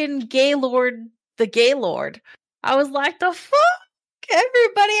fucking gay lord, the gay lord. I was like, the fuck?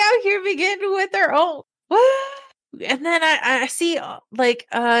 Everybody out here be getting with their own. What? And then I see like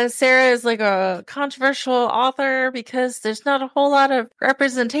Sarah is like a controversial author because there's not a whole lot of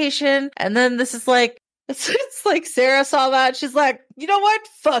representation. And then this is like it's like Sarah saw that, she's like, you know what?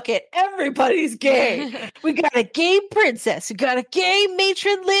 Fuck it. Everybody's gay. We got a gay princess. We got a gay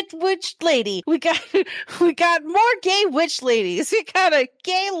matron lit witch lady. We got more gay witch ladies. We got a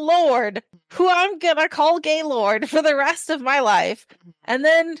gay lord who I'm gonna call gay lord for the rest of my life. And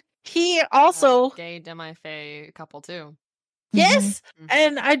then he also gay demi-fae couple too. yes. Mhm.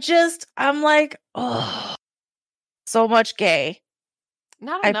 And I'm like, oh, so much gay.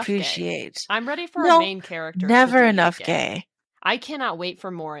 Not I enough appreciate. gay. I'm ready for No, a main character. Never to be enough gay. I cannot wait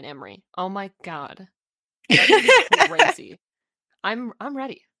for more in Emery. Oh my god. That's crazy. I'm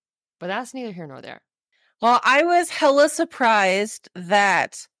ready. But that's neither here nor there. Well, I was hella surprised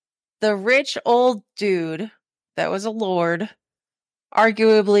that the rich old dude that was a lord,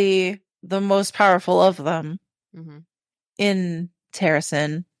 arguably the most powerful of them in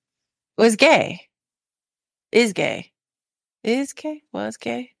Terrasen, was gay. Is gay. Was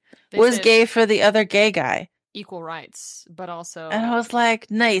gay. Was gay for the other gay guy. Equal rights, but also. And I was like,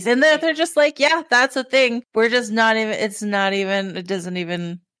 nice. And they're just like, yeah, that's a thing. We're just not even, it's not even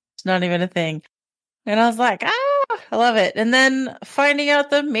a thing. And I was like, I love it. And then finding out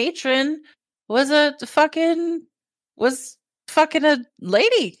the matron was fucking a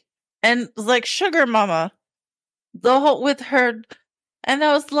lady and was like sugar mama. The whole with her. And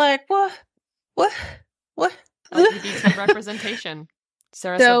I was like, what? LGBT representation.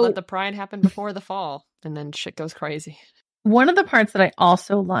 Sarah said, let the pride happen before the fall. And then shit goes crazy. One of the parts that I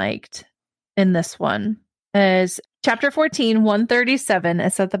also liked in this one is chapter 14, 137.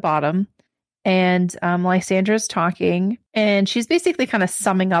 It's at the bottom. And Lysandra's talking. And she's basically kind of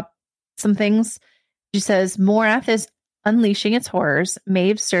summing up some things. She says, Morath is unleashing its horrors.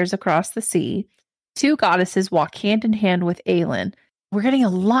 Maeve stirs across the sea. Two goddesses walk hand in hand with Aelin. We're getting a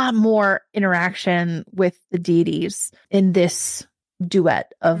lot more interaction with the deities in this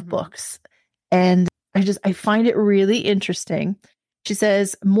duet of books. And I find it really interesting. She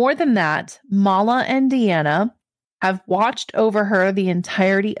says, more than that, Mala and Deanna have watched over her the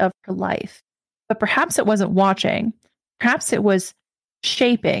entirety of her life. But perhaps it wasn't watching. Perhaps it was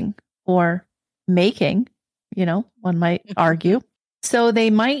shaping or making, one might argue. So they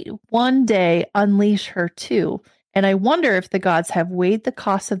might one day unleash her too. And I wonder if the gods have weighed the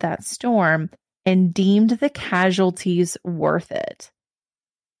cost of that storm and deemed the casualties worth it.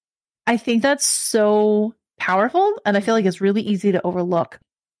 I think that's so powerful, and I feel like it's really easy to overlook.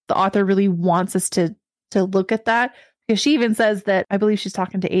 The author really wants us to look at that, because she even says that, I believe she's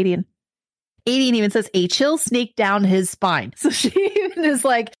talking to Adian. Adian even says, a chill snaked down his spine. So she even is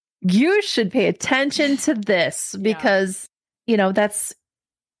like, you should pay attention to this, because, that's,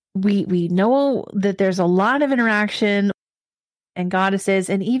 we know that there's a lot of interaction and goddesses,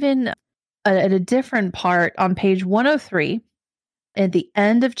 and even at a different part on page 103, at the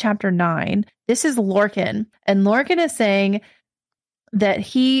end of chapter 9, this is Lorcan. And Lorcan is saying that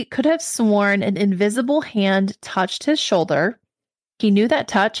he could have sworn an invisible hand touched his shoulder. He knew that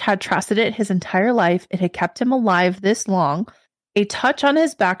touch, had trusted it his entire life. It had kept him alive this long. A touch on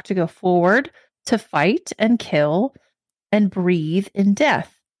his back to go forward, to fight and kill, and breathe in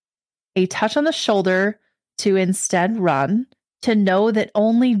death. A touch on the shoulder to instead run, to know that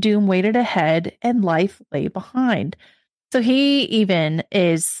only doom waited ahead and life lay behind. So he even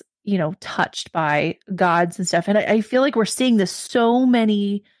is, touched by gods and stuff. And I feel like we're seeing this so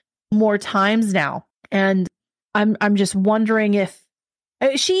many more times now. And I'm just wondering if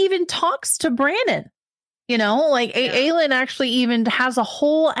she even talks to Brannon, Aelin actually even has a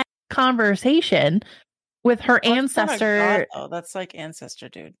whole conversation with her ancestor. Oh, that's like ancestor,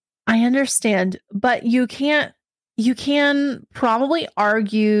 dude. I understand, but you can probably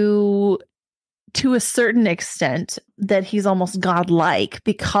argue to a certain extent that he's almost godlike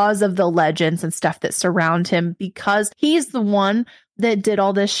because of the legends and stuff that surround him, because he's the one that did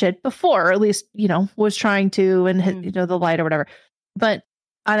all this shit before, or at least, was trying to, and the light or whatever. And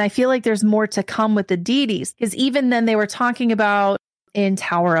I feel like there's more to come with the deities, because even then they were talking about in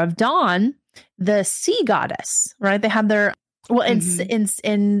Tower of Dawn, the sea goddess, right? They had their, is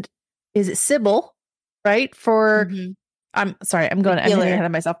it Sybil, right? I'm sorry, I'm getting ahead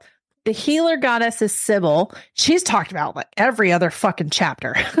of myself. The healer goddess is Sybil. She's talked about like every other fucking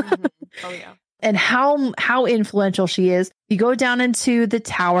chapter. Oh yeah. And how influential she is. You go down into the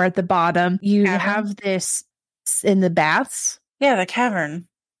tower at the bottom. You have this in the baths. Yeah, the cavern.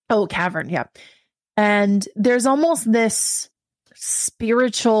 Oh, cavern, yeah. And there's almost this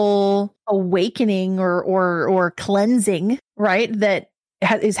spiritual awakening or cleansing, right? That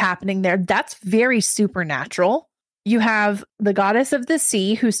is happening there. That's very supernatural. You have the goddess of the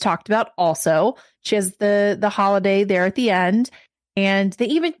sea, who's talked about also. She has the holiday there at the end. And they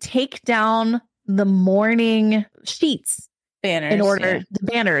even take down the mourning sheets Banners. the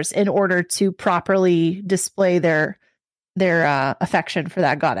banners in order to properly display their affection for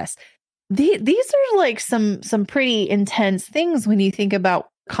that goddess. These are like some pretty intense things when you think about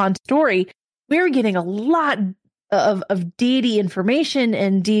Khan's story. We're getting a lot of deity information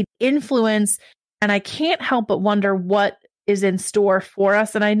and deity influence, and I can't help but wonder what is in store for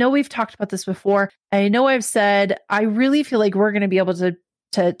us. And I know we've talked about this before. I know I've said I really feel like we're going to be able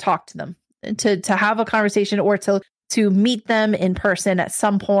to talk to them, to have a conversation, or to meet them in person at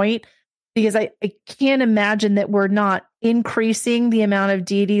some point, because I can't imagine that we're not increasing the amount of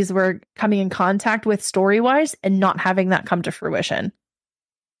deities we're coming in contact with story-wise and not having that come to fruition.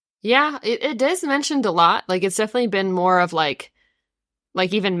 Yeah, it is mentioned a lot. Like, it's definitely been more of like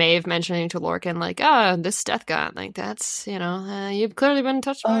even Maeve mentioning to Lorcan, like, oh, this death god, like, that's, you've clearly been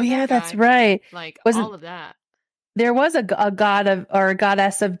touched by Oh, a yeah, death that's guy. right. Like, Wasn't- all of that. There was a god of, or a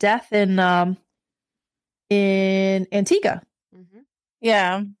goddess of death in Antigua. Mm-hmm.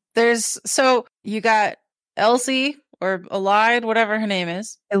 Yeah. So you got Elsie or Elide, whatever her name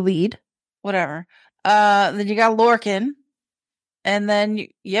is. Elide. Whatever. Then you got Lorcan. And then,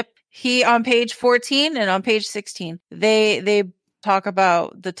 he on page 14 and on page 16, they talk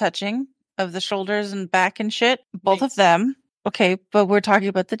about the touching of the shoulders and back and shit. Both of them. Okay, but we're talking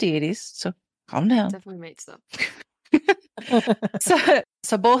about the deities, so calm down. Definitely mates though.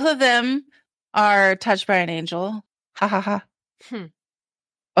 So both of them are touched by an angel. Ha ha ha.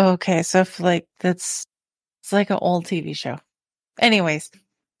 Okay, so it's like an old TV show. Anyways,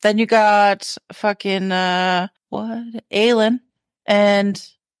 then you got fucking Aelin and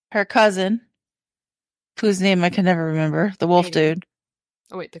her cousin, whose name I can never remember, the wolf Aiden. dude.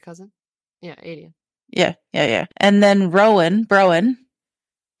 Oh wait, the cousin? Yeah, Adian. Yeah. And then Rowan,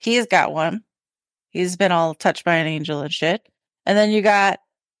 he's got one. He's been all touched by an angel and shit. And then you got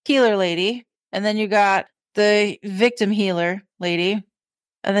healer lady, and then you got the victim healer lady,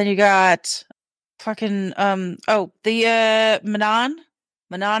 and then you got fucking Manon.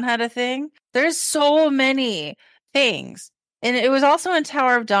 Manon had a thing. There's so many things. And it was also in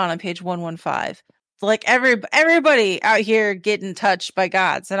Tower of Dawn on page 115. Like everybody out here getting touched by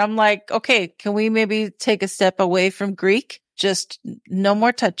gods. And I'm like, okay, can we maybe take a step away from Greek? Just no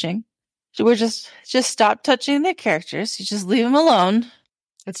more touching. We're just stop touching their characters. You just leave them alone.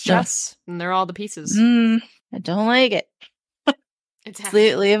 It's chess, and they're all the pieces. I don't like it. It's Just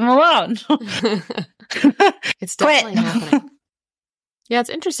leave them alone. It's definitely happening. Yeah, it's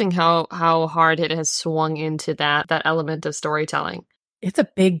interesting how hard it has swung into that element of storytelling. It's a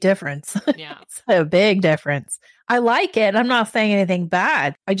big difference. Yeah. It's a big difference. I like it. I'm not saying anything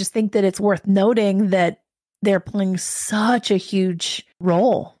bad. I just think that it's worth noting that they're playing such a huge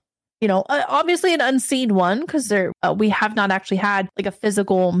role. Obviously an unseen one, because we have not actually had like a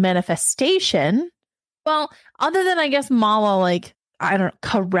physical manifestation. Well, other than I guess Mala, like, I don't know,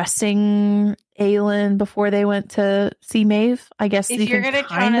 caressing Aelin before they went to see Maeve. I guess if you're going to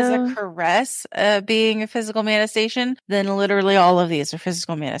count as a caress being a physical manifestation, then literally all of these are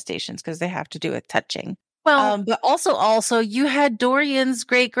physical manifestations because they have to do with touching. Well, but also you had Dorian's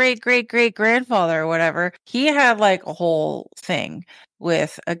great grandfather or whatever. He had like a whole thing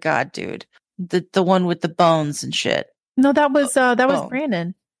with a god dude, the one with the bones and shit. No, that was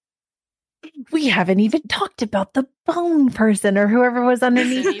Brandon. We haven't even talked about the bone person or whoever was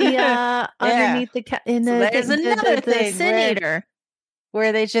underneath the underneath the there's another thing Sin Eater,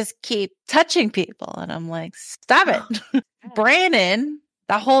 where they just keep touching people, and I'm like, stop it. Brandon,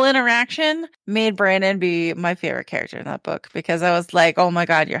 the whole interaction made Brandon be my favorite character in that book, because I was like, oh my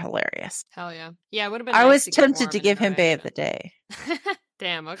god, you're hilarious. Hell yeah. Yeah, it would have been I nice was to tempted get to give him Bay of the Day.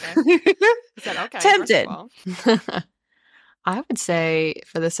 Damn, okay. I said, okay. Tempted. I would say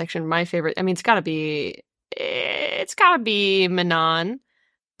for this section, my favorite, I mean, it's gotta be Manon,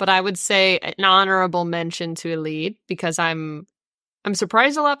 but I would say an honorable mention to Elide, because I'm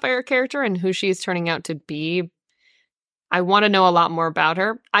surprised a lot by her character and who she is turning out to be. I want to know a lot more about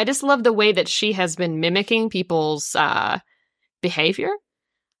her. I just love the way that she has been mimicking people's behavior,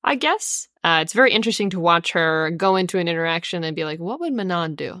 I guess. It's very interesting to watch her go into an interaction and be like, what would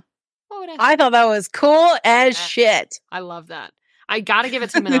Manon do? I thought that was cool as shit. I love that. I gotta give it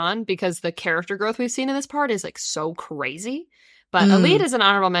to Manon because the character growth we've seen in this part is like so crazy. But Elide is an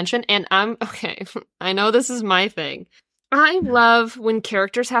honorable mention, and I know this is my thing. I love when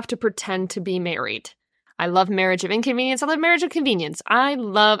characters have to pretend to be married. I love marriage of inconvenience. I love marriage of convenience. I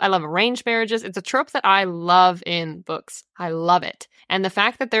love arranged marriages. It's a trope that I love in books. I love it. And the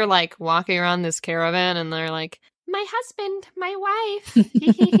fact that they're like walking around this caravan and they're like, my husband, my wife.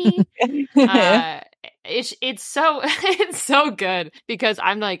 It's so it's so good because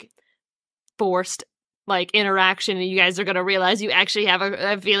I'm like forced like interaction, and you guys are gonna realize you actually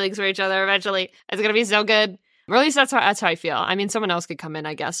have feelings for each other eventually. It's gonna be so good. Or at least that's how I feel. I mean, someone else could come in,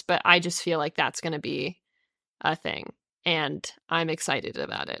 I guess, but I just feel like that's gonna be a thing, and I'm excited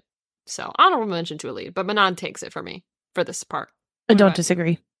about it. So honorable mention to a lead, but Manon takes it for me for this part. I What don't about you?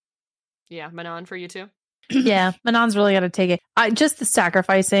 disagree. Yeah, Manon for you too. Yeah, Manon's really got to take it. Just the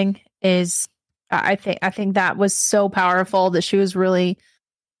sacrificing is, I think that was so powerful that she was really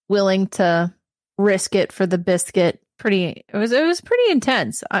willing to risk it for the biscuit. It was pretty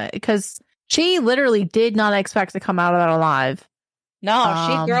intense because she literally did not expect to come out of that alive.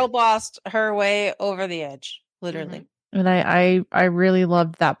 No, she girl bossed her way over the edge, literally. And I really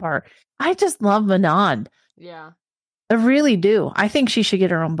loved that part. I just love Manon. Yeah. I really do. I think she should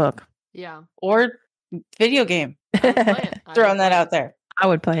get her own book. Yeah. Or video game. I would play it. Throwing that out there. I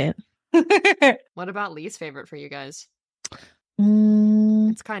would play it. What about least favorite for you guys?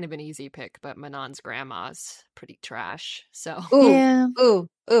 It's kind of an easy pick, but Manon's grandma's pretty trash. So Ooh,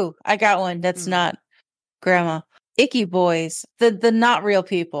 I got one that's not grandma. Icky boys. The not real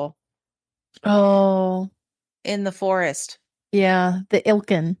people. Oh. In the forest. Yeah, the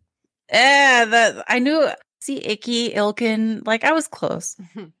Ilkin. Yeah, I knew. See, Icky, Ilkin, like I was close.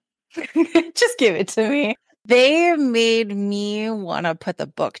 Just give it to me. They made me want to put the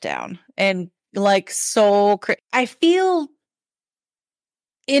book down and like I feel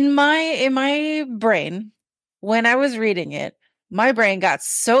in my brain when I was reading it, my brain got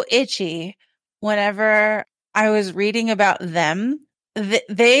so itchy whenever I was reading about them.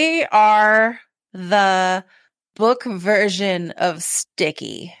 They are the book version of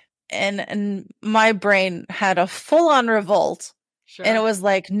Sticky. And my brain had a full-on revolt. Sure. And it was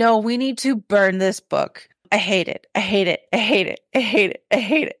like, no, we need to burn this book. I hate it. I hate it. I hate it. I hate it. I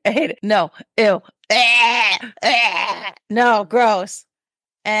hate it. I hate it. No. Ew. No, gross.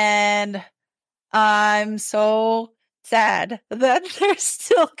 And I'm so sad that they're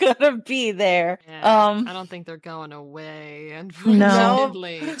still gonna be there. Yeah, I don't think they're going away,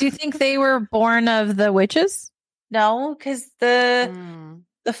 unfortunately. No. Do you think they were born of the witches? No, because the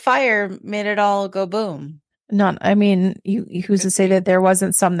fire made it all go boom. Not, I mean, who's to say that there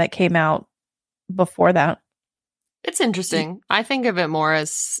wasn't some that came out before that? It's interesting. I think of it more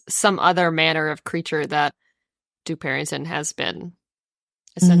as some other manner of creature that Duke Parrington has been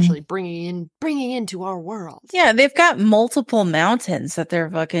essentially bringing into our world. Yeah, they've got multiple mountains that they're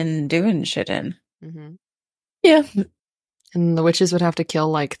fucking doing shit in. Mm-hmm. Yeah. And the witches would have to kill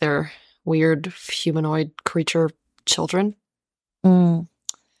like their weird humanoid creature children.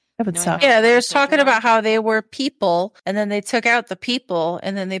 That would suck. Yeah, they was talking about how they were people, and then they took out the people,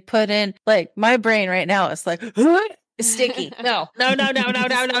 and then they put in like my brain right now is like sticky. No. Yeah.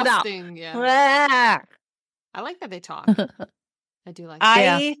 I like that they talk. I do like that.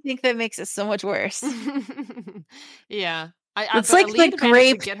 I think that makes it so much worse. Yeah. It's like the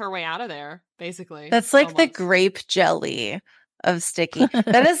grape to get her way out of there, basically. That's like the grape jelly of Sticky.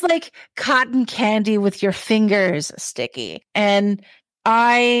 That is like cotton candy with your fingers, Sticky. And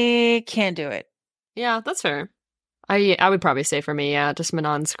I can't do it. Yeah, that's fair. I would probably say for me, yeah, just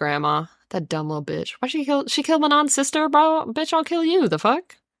Manon's grandma. That dumb little bitch. Why she killed Manon's sister, bro? Bitch, I'll kill you. The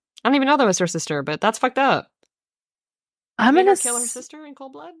fuck? I don't even know that was her sister, but that's fucked up. I'm gonna kill her sister in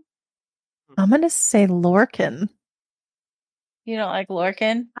cold blood. I'm gonna say Lorcan. You don't like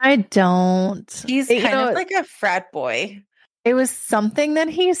Lorcan? I don't. He's kind of like a frat boy. It was something that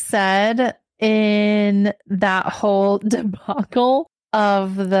he said in that whole debacle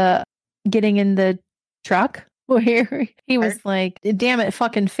of the getting in the truck where he was like, damn it,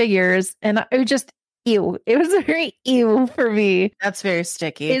 fucking figures. And it was just ew. It was very ew for me. That's very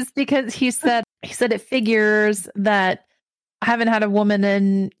Sticky. It's because he said it figures that I haven't had a woman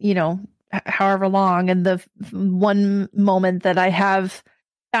in, however long. And the one moment that I have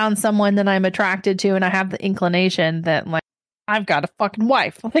found someone that I'm attracted to and I have the inclination that like, I've got a fucking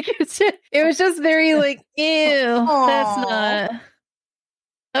wife. Like it was just very like, ew, Aww. That's not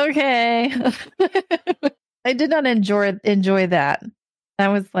okay. I did not enjoy that. That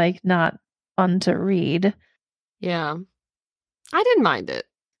was like not fun to read. Yeah, I didn't mind it.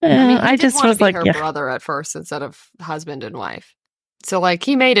 I just was like her brother at first instead of husband and wife. So like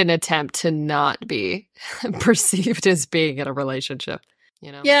he made an attempt to not be perceived as being in a relationship.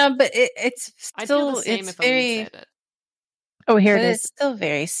 Yeah, but it's still it's very. Oh, here it is. It's still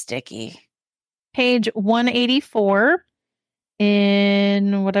very Sticky. Page 184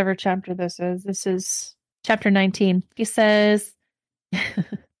 in whatever chapter this is. This is chapter 19. He says,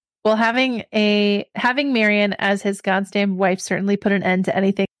 Well, having Marion as his goddamn wife certainly put an end to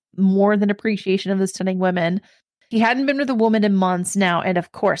anything more than appreciation of the stunning women. He hadn't been with a woman in months now, and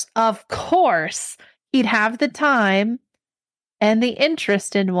of course, he'd have the time and the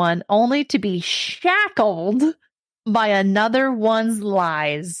interest in one, only to be shackled by another one's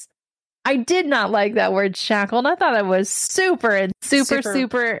lies. I did not like that word shackled. I thought it was super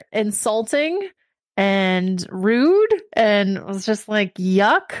insulting and rude, and it was just like,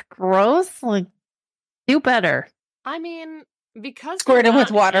 yuck, gross, like, do better. I mean, because Squirt him with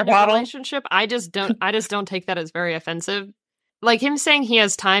water bottle relationship, I just don't take that as very offensive. Like, him saying he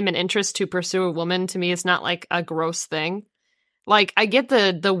has time and interest to pursue a woman, to me, is not like a gross thing. Like, I get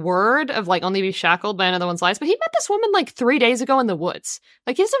the word of like only be shackled by another one's lies, but he met this woman like 3 days ago in the woods.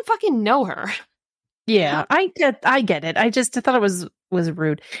 Like, he doesn't fucking know her. Yeah, I get it. I thought it was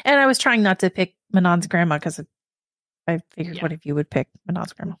rude, and I was trying not to pick Manon's grandma because I figured, what if you would pick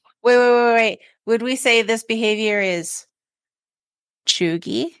Manon's grandma? Wait. Would we say this behavior is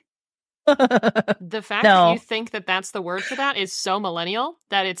chuggy? The fact that you think that that's the word for that is so millennial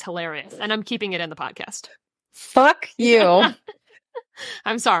that it's hilarious, and I'm keeping it in the podcast. Fuck you.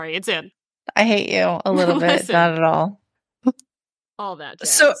 I'm sorry, it's in. I hate you a little bit, not at all. All that jazz.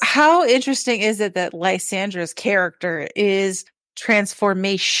 So how interesting is it that Lysandra's character is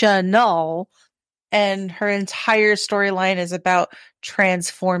transformational and her entire storyline is about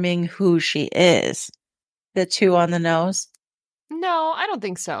transforming who she is? The two on the nose? No, I don't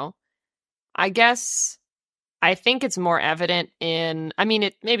think so. I think it's more evident in, I mean,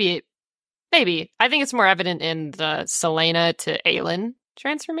 maybe. I think it's more evident in the Selena to Aelin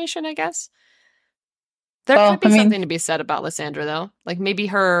transformation, I guess. There could be something to be said about Lysandra, though. Like, maybe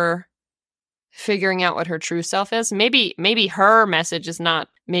her figuring out what her true self is. Maybe her message is not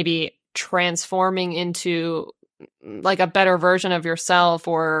maybe transforming into like a better version of yourself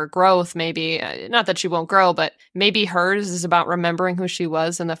or growth, maybe. Not that she won't grow, but maybe hers is about remembering who she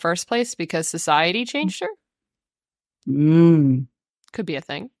was in the first place because society changed her. Could be a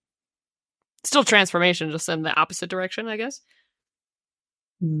thing. Still transformation, just in the opposite direction, I guess.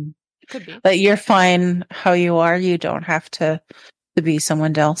 Could be. But you're fine how you are. You don't have to be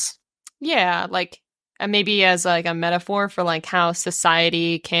someone else. Yeah, like, and maybe as like a metaphor for like how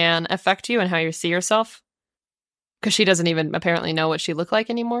society can affect you and how you see yourself. Because she doesn't even apparently know what she looked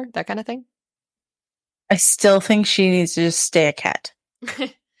like anymore. That kind of thing. I still think she needs to just stay a cat.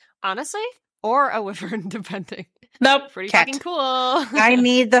 Honestly? Or a wyvern, depending. Nope. Pretty cat. fucking cool. I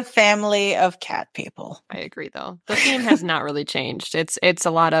need the family of cat people. I agree, though. The theme has not really changed. It's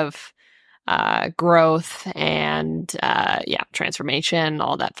a lot of growth and transformation,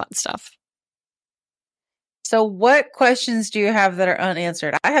 all that fun stuff. So what questions do you have that are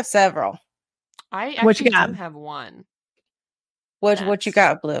unanswered? I have several. I actually do have one. What you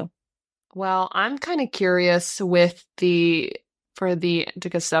got, Blue? Well, I'm kind of curious with for the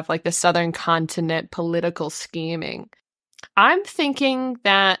Antarctica stuff, like the Southern Continent political scheming. I'm thinking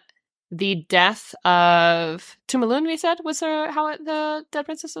that the death of Tumalun, we said, was how the dead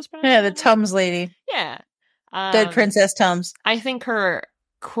princess was pronounced? Yeah, the Tums lady. Yeah. Dead Princess Tums. I think her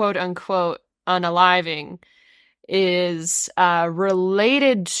quote-unquote unaliving is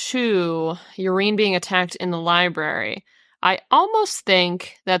related to Yrene being attacked in the library. I almost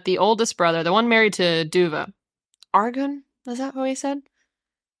think that the oldest brother, the one married to Duva, Argun, is that what he said?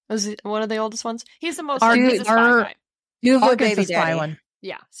 Was he one of the oldest ones? He's the most he's a spy guy. Duva baby spy one.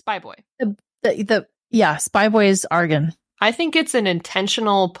 Yeah, spy boy. Spy boy is Argun. I think it's an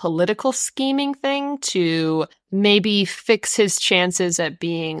intentional political scheming thing to maybe fix his chances at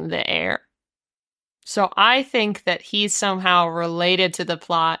being the heir. So I think that he's somehow related to the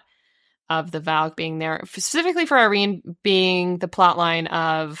plot of the Valk being there, specifically for Yrene being the plot line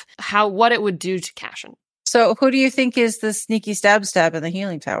of what it would do to Cashin. So who do you think is the sneaky stab in the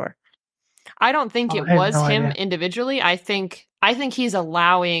healing tower? I don't think it was him individually. I think he's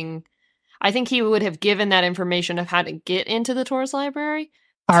allowing. I think he would have given that information of how to get into the Taurus library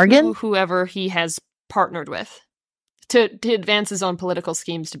Argun? to whoever he has partnered with to advance his own political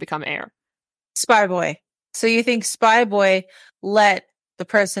schemes to become heir. Spy boy. So you think Spy boy let the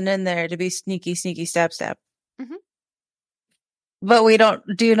person in there to be sneaky stab? Mm-hmm. But we don't.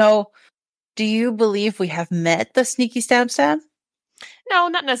 Do you believe we have met the sneaky stab? No,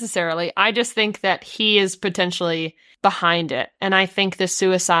 not necessarily. I just think that he is potentially behind it. And I think the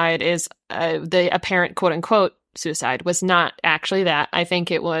suicide is the apparent quote unquote suicide was not actually that. I think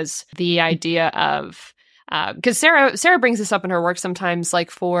it was the idea of because Sarah brings this up in her work sometimes,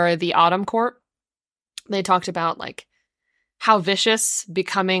 like for the Autumn Court. They talked about like how vicious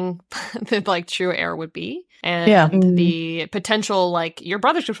becoming the like true heir would be, and the potential like your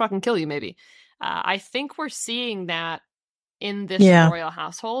brother should fucking kill you maybe. I think we're seeing that in this royal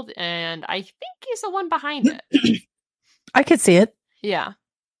household, and I think he's the one behind it. I could see it. Yeah.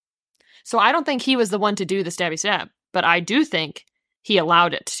 So I don't think he was the one to do the stabby stab, but I do think he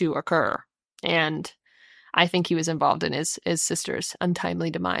allowed it to occur, and I think he was involved in his sister's untimely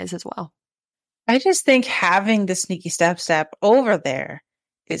demise as well. I just think having the sneaky stab over there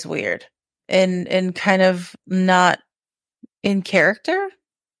is weird and kind of not in character.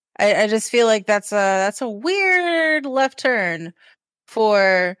 I just feel like that's a weird left turn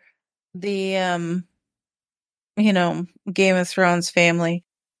for the Game of Thrones family.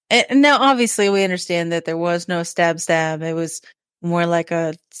 And now obviously we understand that there was no stab. It was more like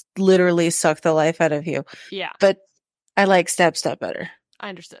a literally suck the life out of you. Yeah. But I like stab better. I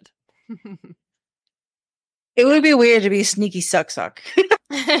understood. It would be weird to be sneaky suck.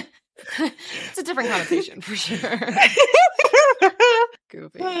 It's a different connotation for sure.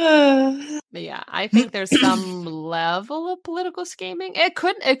 Goofy. But yeah, I think there's some level of political scheming. It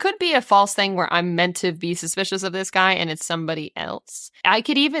could be a false thing where I'm meant to be suspicious of this guy and it's somebody else. I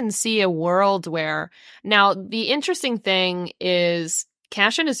could even see a world where, now the interesting thing is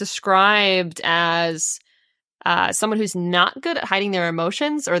Cashin is described as someone who's not good at hiding their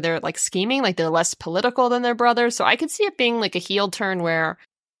emotions, or they're like scheming, like they're less political than their brother. So I could see it being like a heel turn where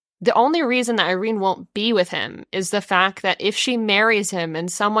the only reason that Irene won't be with him is the fact that if she marries him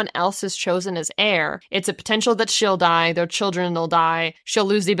and someone else is chosen as heir, it's a potential that she'll die, their children will die, she'll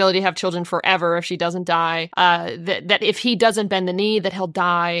lose the ability to have children forever if she doesn't die, that if he doesn't bend the knee, that he'll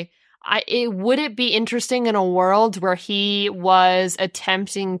die. Would it be interesting in a world where he was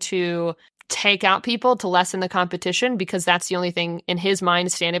attempting to take out people to lessen the competition because that's the only thing in his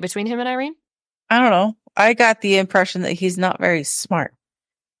mind standing between him and Irene? I don't know. I got the impression that he's not very smart.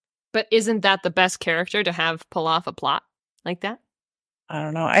 But isn't that the best character to have pull off a plot like that? I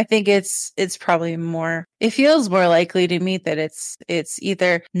don't know. I think it's probably more. It feels more likely to me that it's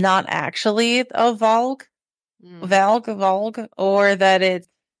either not actually a Valg, or that it's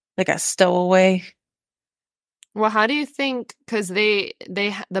like a stowaway. Well, how do you think? Because the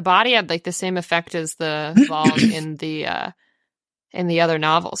body had like the same effect as the Valg in the other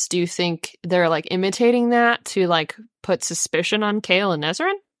novels. Do you think they're like imitating that to like put suspicion on Kale and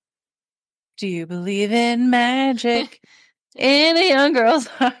Ezrin? Do you believe in magic? In a young girl's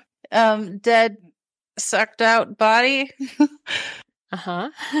dead, sucked out body?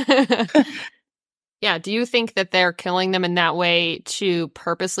 Yeah, do you think that they're killing them in that way to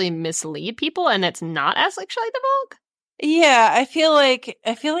purposely mislead people and it's not as actually the Valg? Yeah, I feel like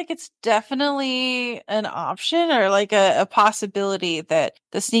it's definitely an option, or like a possibility that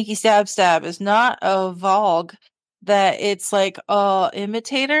the sneaky stab is not a Valg, that it's like a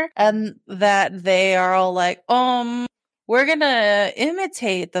imitator, and that they are all like, we're gonna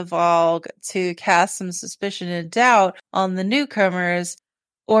imitate the Valg to cast some suspicion and doubt on the newcomers,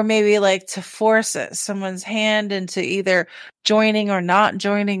 or maybe like to force someone's hand into either joining or not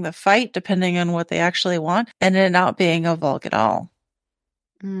joining the fight, depending on what they actually want, and it not being a Valg at all.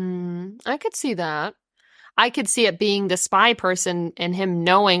 I could see that. I could see it being the spy person and him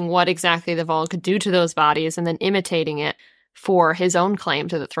knowing what exactly the Valg could do to those bodies and then imitating it for his own claim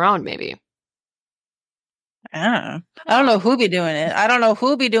to the throne, maybe. I don't know who be doing it. I don't know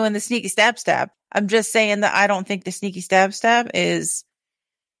who be doing the sneaky stab. I'm just saying that I don't think the sneaky stab is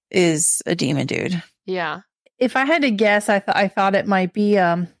a demon dude. Yeah. If I had to guess, I thought it might be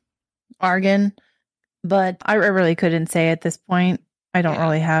Argan, but I really couldn't say at this point. I don't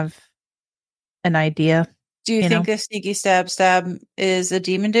really have an idea. Do you think the sneaky stab is a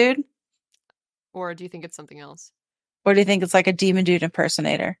demon dude? Or do you think it's something else? Or do you think it's like a demon dude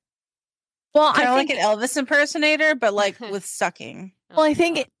impersonator? Well, kind of like an Elvis impersonator, but like with sucking. Well, I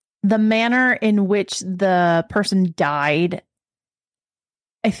think the manner in which the person died,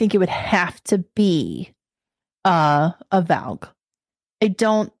 I think it would have to be a Valg. I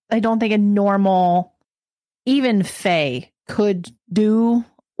don't think a normal, even Fae, could do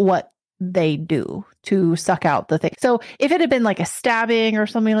what they do to suck out the thing. So if it had been like a stabbing or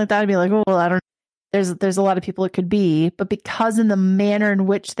something like that, I'd be like, oh, well, I don't. There's a lot of people it could be, but because in the manner in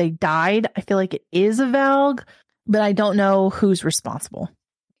which they died, I feel like it is a Valg, but I don't know who's responsible.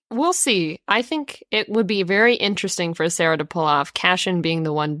 We'll see. I think it would be very interesting for Sarah to pull off Cashin being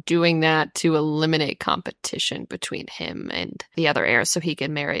the one doing that to eliminate competition between him and the other heir so he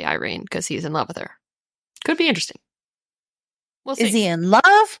can marry Irene because he's in love with her. Could be interesting. We'll see. Is he in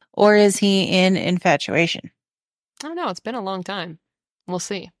love or is he in infatuation? I don't know. It's been a long time. We'll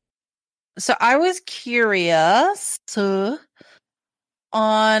see. So I was curious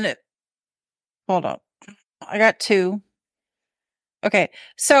on. Hold on. I got two. Okay.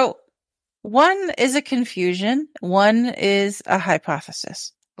 So one is a confusion, one is a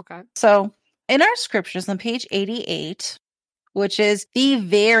hypothesis. Okay. So in our scriptures on page 88, which is the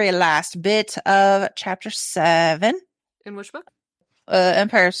very last bit of chapter 7. In which book?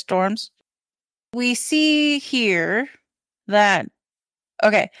 Empire Storms. We see here that,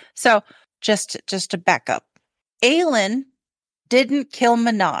 okay, so just to back up. Aelin didn't kill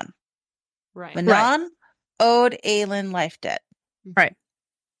Manon. Right. Manon owed Aelin life debt. Right.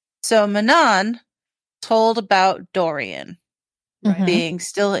 So Manon told about Dorian Right. being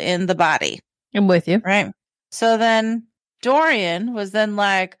still in the body. I'm with you. Right. So then Dorian was then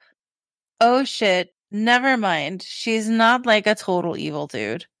like, oh shit, never mind. She's not like a total evil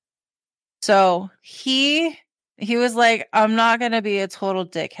dude. So he was like, I'm not going to be a total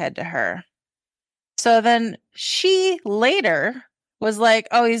dickhead to her. So then she later was like,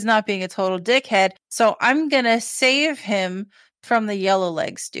 oh, he's not being a total dickhead. So I'm going to save him from the yellow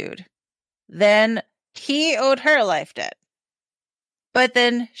legs dude. Then he owed her life debt. But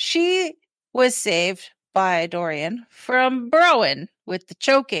then she was saved by Dorian from Browen with the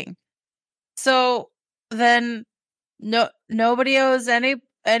choking. So then nobody owes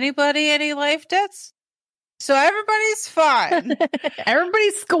anybody any life debts. So everybody's fine.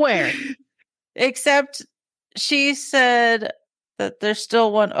 Everybody's square. Except she said that there's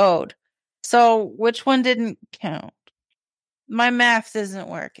still one owed. So which one didn't count? My math isn't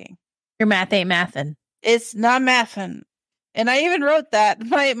working. Your math ain't mathin'. It's not mathin'. And I even wrote that.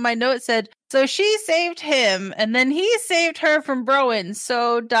 My note said, so she saved him, and then he saved her from Browen.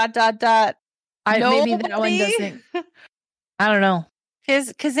 So ... Maybe that one doesn't. I don't know.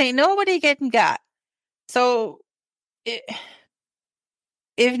 Because ain't nobody getting got. So if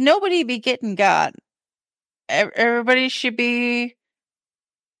nobody be getting got, everybody should be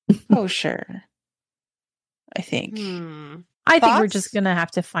kosher. I think. I think we're Thoughts? just gonna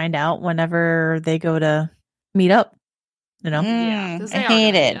have to find out whenever they go to meet up. You know? Yeah, because I they are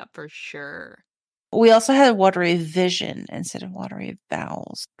hate gonna it. meet up for sure. We also had watery vision instead of watery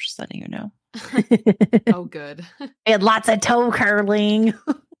bowels. Just letting you know. Oh, good. We had lots of toe curling.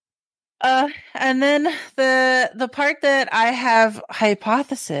 And then the part that I have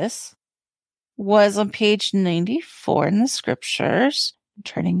hypothesis was on page 94 in the scriptures. I'm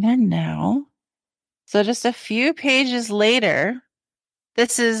turning there now. So just a few pages later,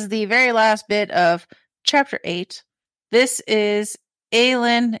 this is the very last bit of chapter 8. This is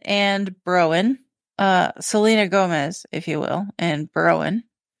Aelin and Browen, Selena Gomez, if you will, and Browen.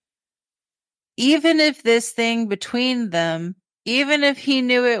 Even if this thing between them, even if he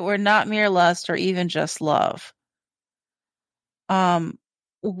knew it were not mere lust or even just love,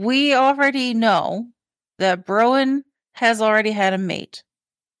 we already know that Browen has already had a mate.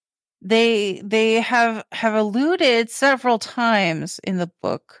 They have alluded several times in the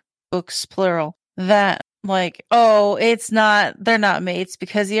books plural, that like, oh, they're not mates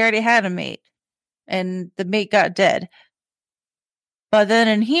because he already had a mate and the mate got dead. But then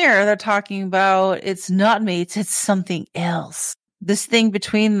in here, they're talking about it's not mates, it's something else. This thing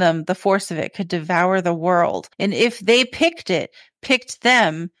between them, the force of it could devour the world. And if they picked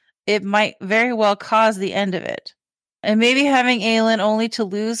them, it might very well cause the end of it. And maybe having Aelin only to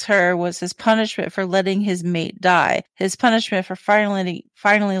lose her was his punishment for letting his mate die. His punishment for finally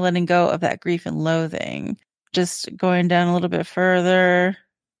letting go of that grief and loathing. Just going down a little bit further,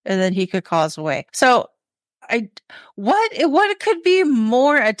 and then he could cause away. So, what could be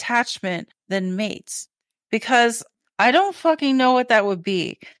more attachment than mates? Because I don't fucking know what that would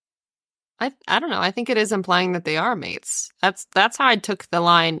be. I don't know. I think it is implying that they are mates. That's how I took the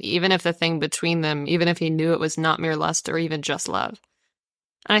line, even if the thing between them, even if he knew it was not mere lust or even just love.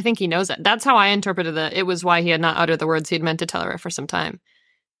 And I think he knows that. That's how I interpreted it was why he had not uttered the words he'd meant to tell her for some time.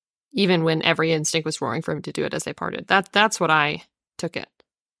 Even when every instinct was roaring for him to do it as they parted. That's what I took it.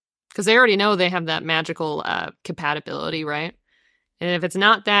 Because they already know they have that magical compatibility, right? And if it's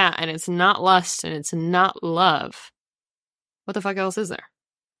not that, and it's not lust, and it's not love, what the fuck else is there?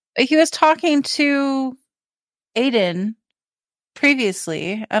 He was talking to Aiden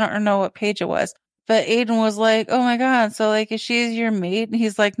previously. I don't know what page it was. But Aiden was like, oh my god, so like, is she your mate? And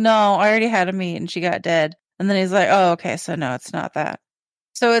he's like, no, I already had a mate and she got dead. And then he's like, oh, okay, so no, it's not that.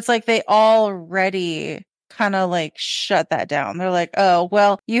 So it's like they already kind of like shut that down. They're like, oh,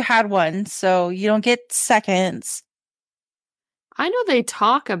 well, you had one, so you don't get seconds. I know they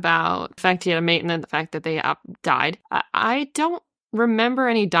talk about the fact he had a mate and then the fact that they died. I don't remember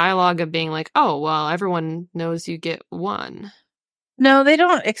any dialogue of being like, oh, well, everyone knows you get one. No, they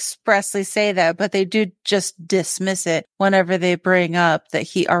don't expressly say that, but they do just dismiss it whenever they bring up that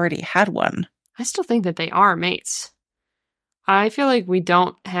he already had one. I still think that they are mates. I feel like we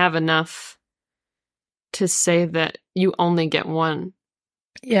don't have enough to say that you only get one.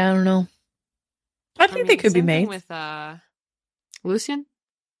 Yeah, I don't know. I think they could be same thing mates. with Lucian.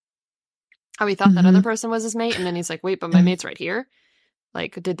 How he thought that other person was his mate, and then he's like, "Wait, but my mate's right here."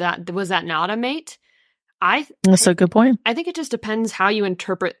 Like, was that not a mate? That's a good point. I think it just depends how you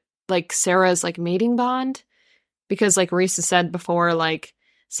interpret like Sarah's like mating bond, because like Marisa said before, like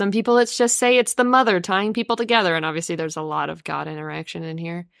some people it's just say it's the mother tying people together, and obviously there's a lot of God interaction in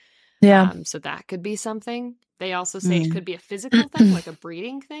here. Yeah. So that could be something. They also say it could be a physical thing, like a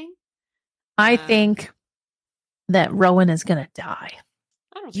breeding thing. I think that Rowan is going to die.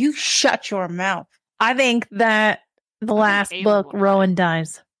 You shut your mouth. I think that the last book, Rowan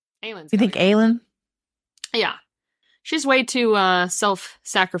dies. Aylin's you think Aylin? Yeah. She's way too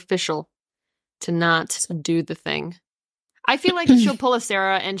self-sacrificial to not do the thing. I feel like she'll pull a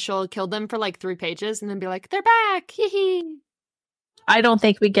Sarah and she'll kill them for like 3 pages and then be like, they're back. Hee hee. I don't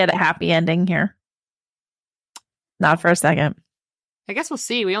think we get a happy ending here. Not for a second. I guess we'll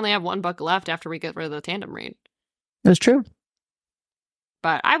see. We only have 1 book left after we get rid of the tandem read. That's true.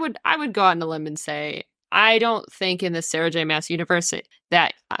 But I would go out on a limb and say, I don't think in the Sarah J. Maas universe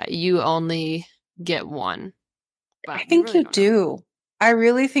that you only get one. But I think you do. I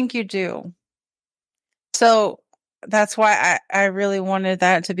really think you do. So that's why I really wanted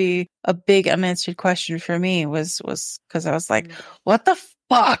that to be a big unanswered question for me was because I was like, what the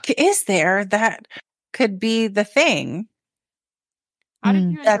fuck is there that could be the thing? How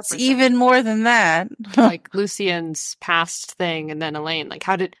did you That's even more than that. Like Lucian's past thing and then Elaine. Like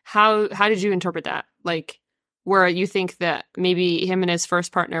how did you interpret that? Like where you think that maybe him and his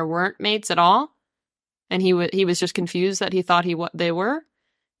first partner weren't mates at all? And he was just confused that he thought they were?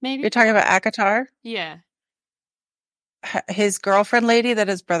 Maybe? You're talking about Akatar? Yeah. His girlfriend lady that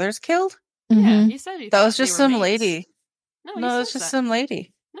his brothers killed? Yeah, he said that was just some lady. No, it was just some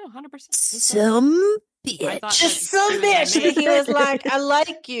lady. No, 100%. Some bitch. Just some bitch. He was like, I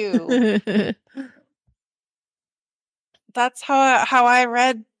like you. That's how I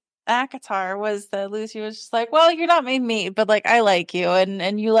read Akatar, was that Lucy was just like, well, you're not made me, but like I like you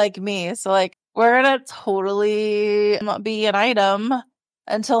and you like me. So like we're gonna totally be an item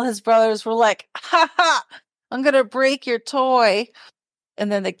until his brothers were like, ha ha, I'm gonna break your toy.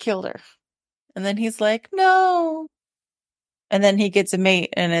 And then they killed her. And then he's like, no. And then he gets a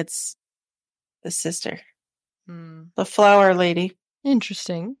mate and it's the sister. The flower lady.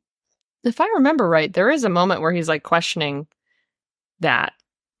 Interesting. If I remember right, there is a moment where he's like questioning that,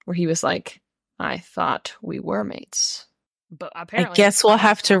 where he was like, I thought we were mates. But apparently I guess we'll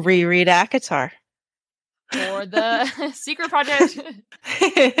have to reread Akatar. For the secret project.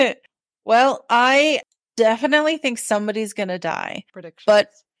 Well, I definitely think somebody's going to die. Predictions. But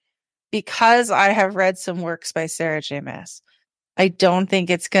because I have read some works by Sarah J. Maas, I don't think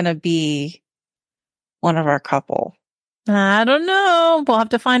it's going to be one of our couple. I don't know. We'll have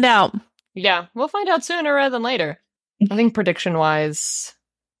to find out. Yeah, we'll find out sooner rather than later. I think prediction wise,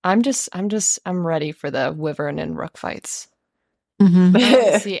 I'm ready for the Wyvern and Rook fights.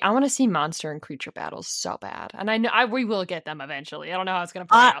 I want to see monster and creature battles so bad, and I know we will get them eventually. I don't know how it's going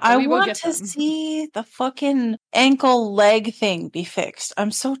to play out. But I we will want get to them. see the fucking ankle leg thing be fixed.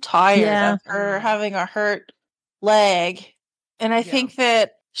 I'm so tired of her having a hurt leg, and I think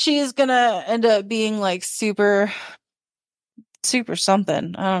that she's gonna end up being like super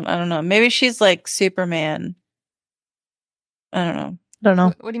something. I don't know. Maybe she's like Superman. I don't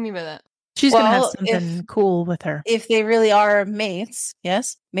know. What do you mean by that? She's going to have something cool with her. If they really are mates,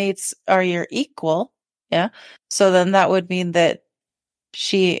 yes, mates are your equal, yeah. So then that would mean that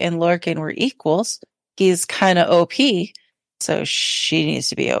she and Lorcan were equals. He's kind of OP, so she needs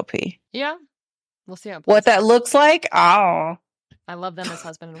to be OP. Yeah, we'll see how what that looks like. Oh, I love them as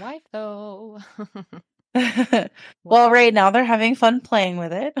husband and wife, though. Well, right now they're having fun playing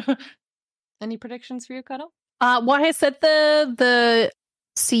with it. Any predictions for you, Cuddle? Well, I said the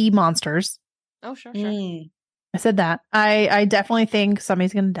sea monsters. Oh, sure. I said that. I definitely think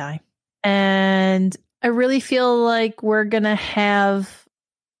somebody's going to die. And I really feel like we're going to have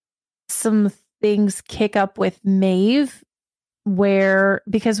some things kick up with Maeve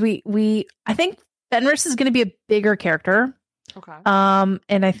because I think Fenris is going to be a bigger character. Okay.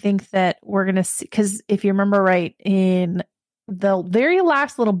 And I think that we're going to see, because if you remember right, in the very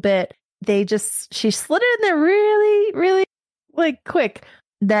last little bit, she slid it in there really, really like quick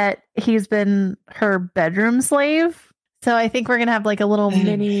that he's been her bedroom slave. So I think we're going to have like a little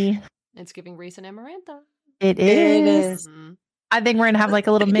mini. It's giving Reese and Amarantha. It is. Mm-hmm. I think we're going to have like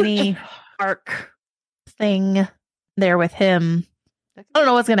a little mini arc thing there with him. I don't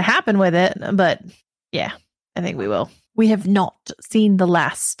know what's going to happen with it, but yeah, I think we will. We have not seen the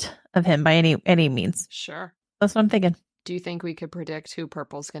last of him by any means. Sure. That's what I'm thinking. Do you think we could predict who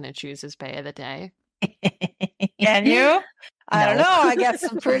Purple's going to choose as Bay of the Day? Can you? I don't No. know. I got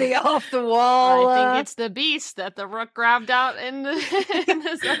some pretty off the wall. I think it's the beast that the rook grabbed out in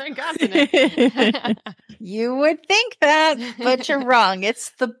the southern continent. You would think that, but you're wrong.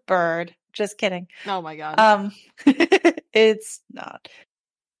 It's the bird. Just kidding. Oh my god. It's not.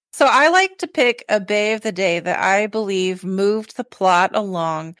 So I like to pick a Bay of the Day that I believe moved the plot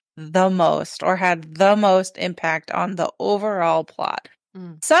along the most or had the most impact on the overall plot.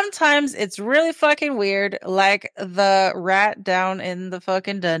 Sometimes it's really fucking weird, like the rat down in the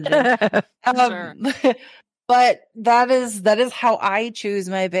fucking dungeon. Sure. But that is how I choose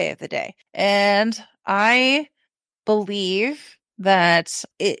my Bay of the Day. And I believe that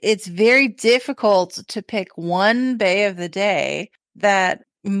it's very difficult to pick one Bay of the Day that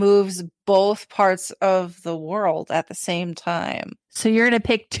moves both parts of the world at the same time. So you're going to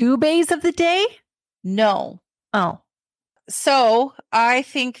pick 2 bays of the day? No. Oh. So I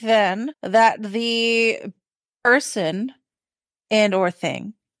think then that the person and or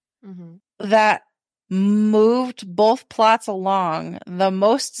thing that moved both plots along the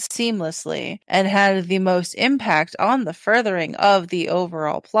most seamlessly and had the most impact on the furthering of the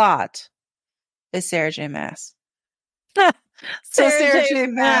overall plot is Sarah J. Maas. So Sarah J.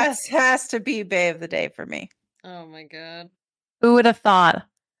 Maas has to be Bay of the Day for me. Oh my god. Who would have thought?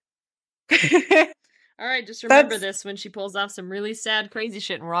 All right, just remember this when she pulls off some really sad, crazy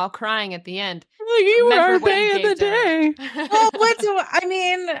shit, and we're all crying at the end. You are Bay of the Day. Well, I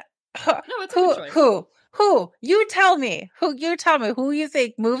mean, No, it's a good choice. who? You tell me who you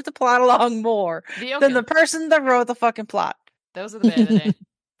think moved the plot along more than the person that wrote the fucking plot. Those are the Bay of the Day.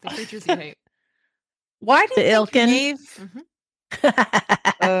 The creatures you hate. Why do you think Ilkin?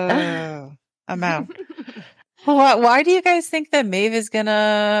 I'm out. Why do you guys think that Maeve is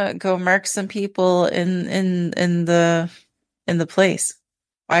gonna go murk some people in the place?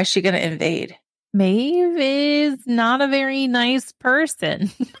 Why is she gonna invade? Maeve is not a very nice person.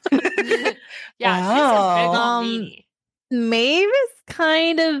 Yeah, she's a big old meanie. Maeve is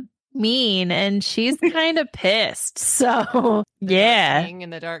kind of mean and she's kind of pissed. So The King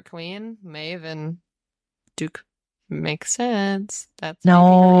and the Dark Queen, Maeve and Duke. Makes sense. That's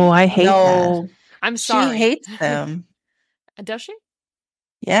no, I hate that. I'm sorry. She hates them. Does she?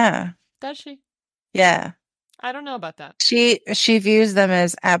 Yeah. Does she? Yeah. I don't know about that. She views them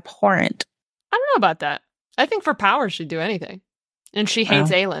as abhorrent. I don't know about that. I think for power she'd do anything. And she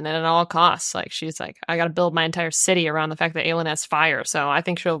hates Aelin, and at all costs. Like, she's like, I gotta build my entire city around the fact that Aelin has fire. So I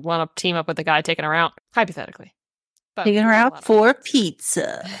think she'll want to team up with the guy taking her out. Hypothetically. But taking her out for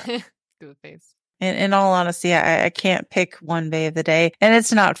pizza. Good face. In all honesty, I can't pick one Bay of the Day. And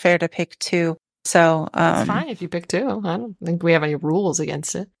it's not fair to pick 2. So it's fine if you pick 2. I don't think we have any rules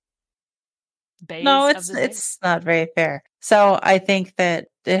against it. No, it's not very fair. So I think that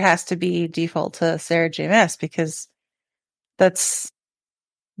it has to be default to Sarah J. Maas because that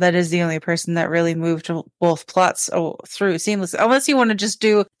is the only person that really moved both plots through seamlessly. Unless you want to just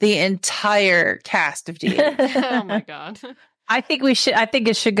do the entire cast of D. Oh my god. I think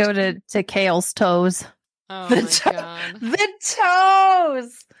it should go to Kale's toes. Oh my god. The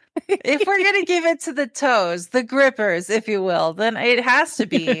toes. If we're gonna give it to the toes, the grippers, if you will, then it has to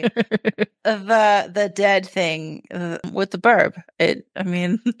be the dead thing with the burb. I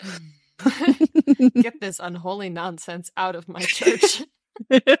mean, get this unholy nonsense out of my church.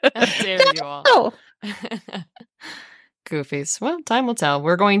 How dare you all? Goofies. Well, time will tell.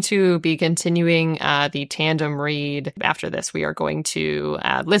 We're going to be continuing the tandem read. After this, we are going to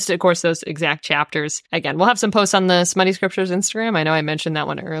list, of course, those exact chapters. Again, we'll have some posts on the Smutty Scriptures Instagram. I know I mentioned that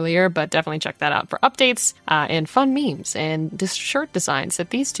one earlier, but definitely check that out for updates and fun memes and shirt designs that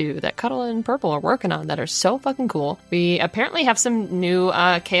these two, that Cuddle and Purple, are working on that are so fucking cool. We apparently have some new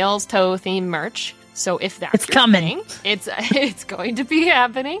Kale's Toe theme merch. So if that's coming, it's going to be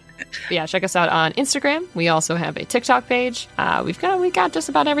happening. But yeah, check us out on Instagram. We also have a TikTok page. We got just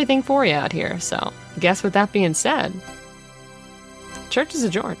about everything for you out here. So I guess with that being said, church is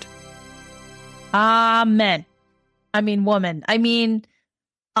adjourned. Amen. I mean, woman. I mean,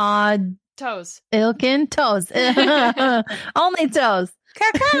 toes. Ilkin toes. Only toes.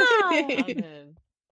 Cacao.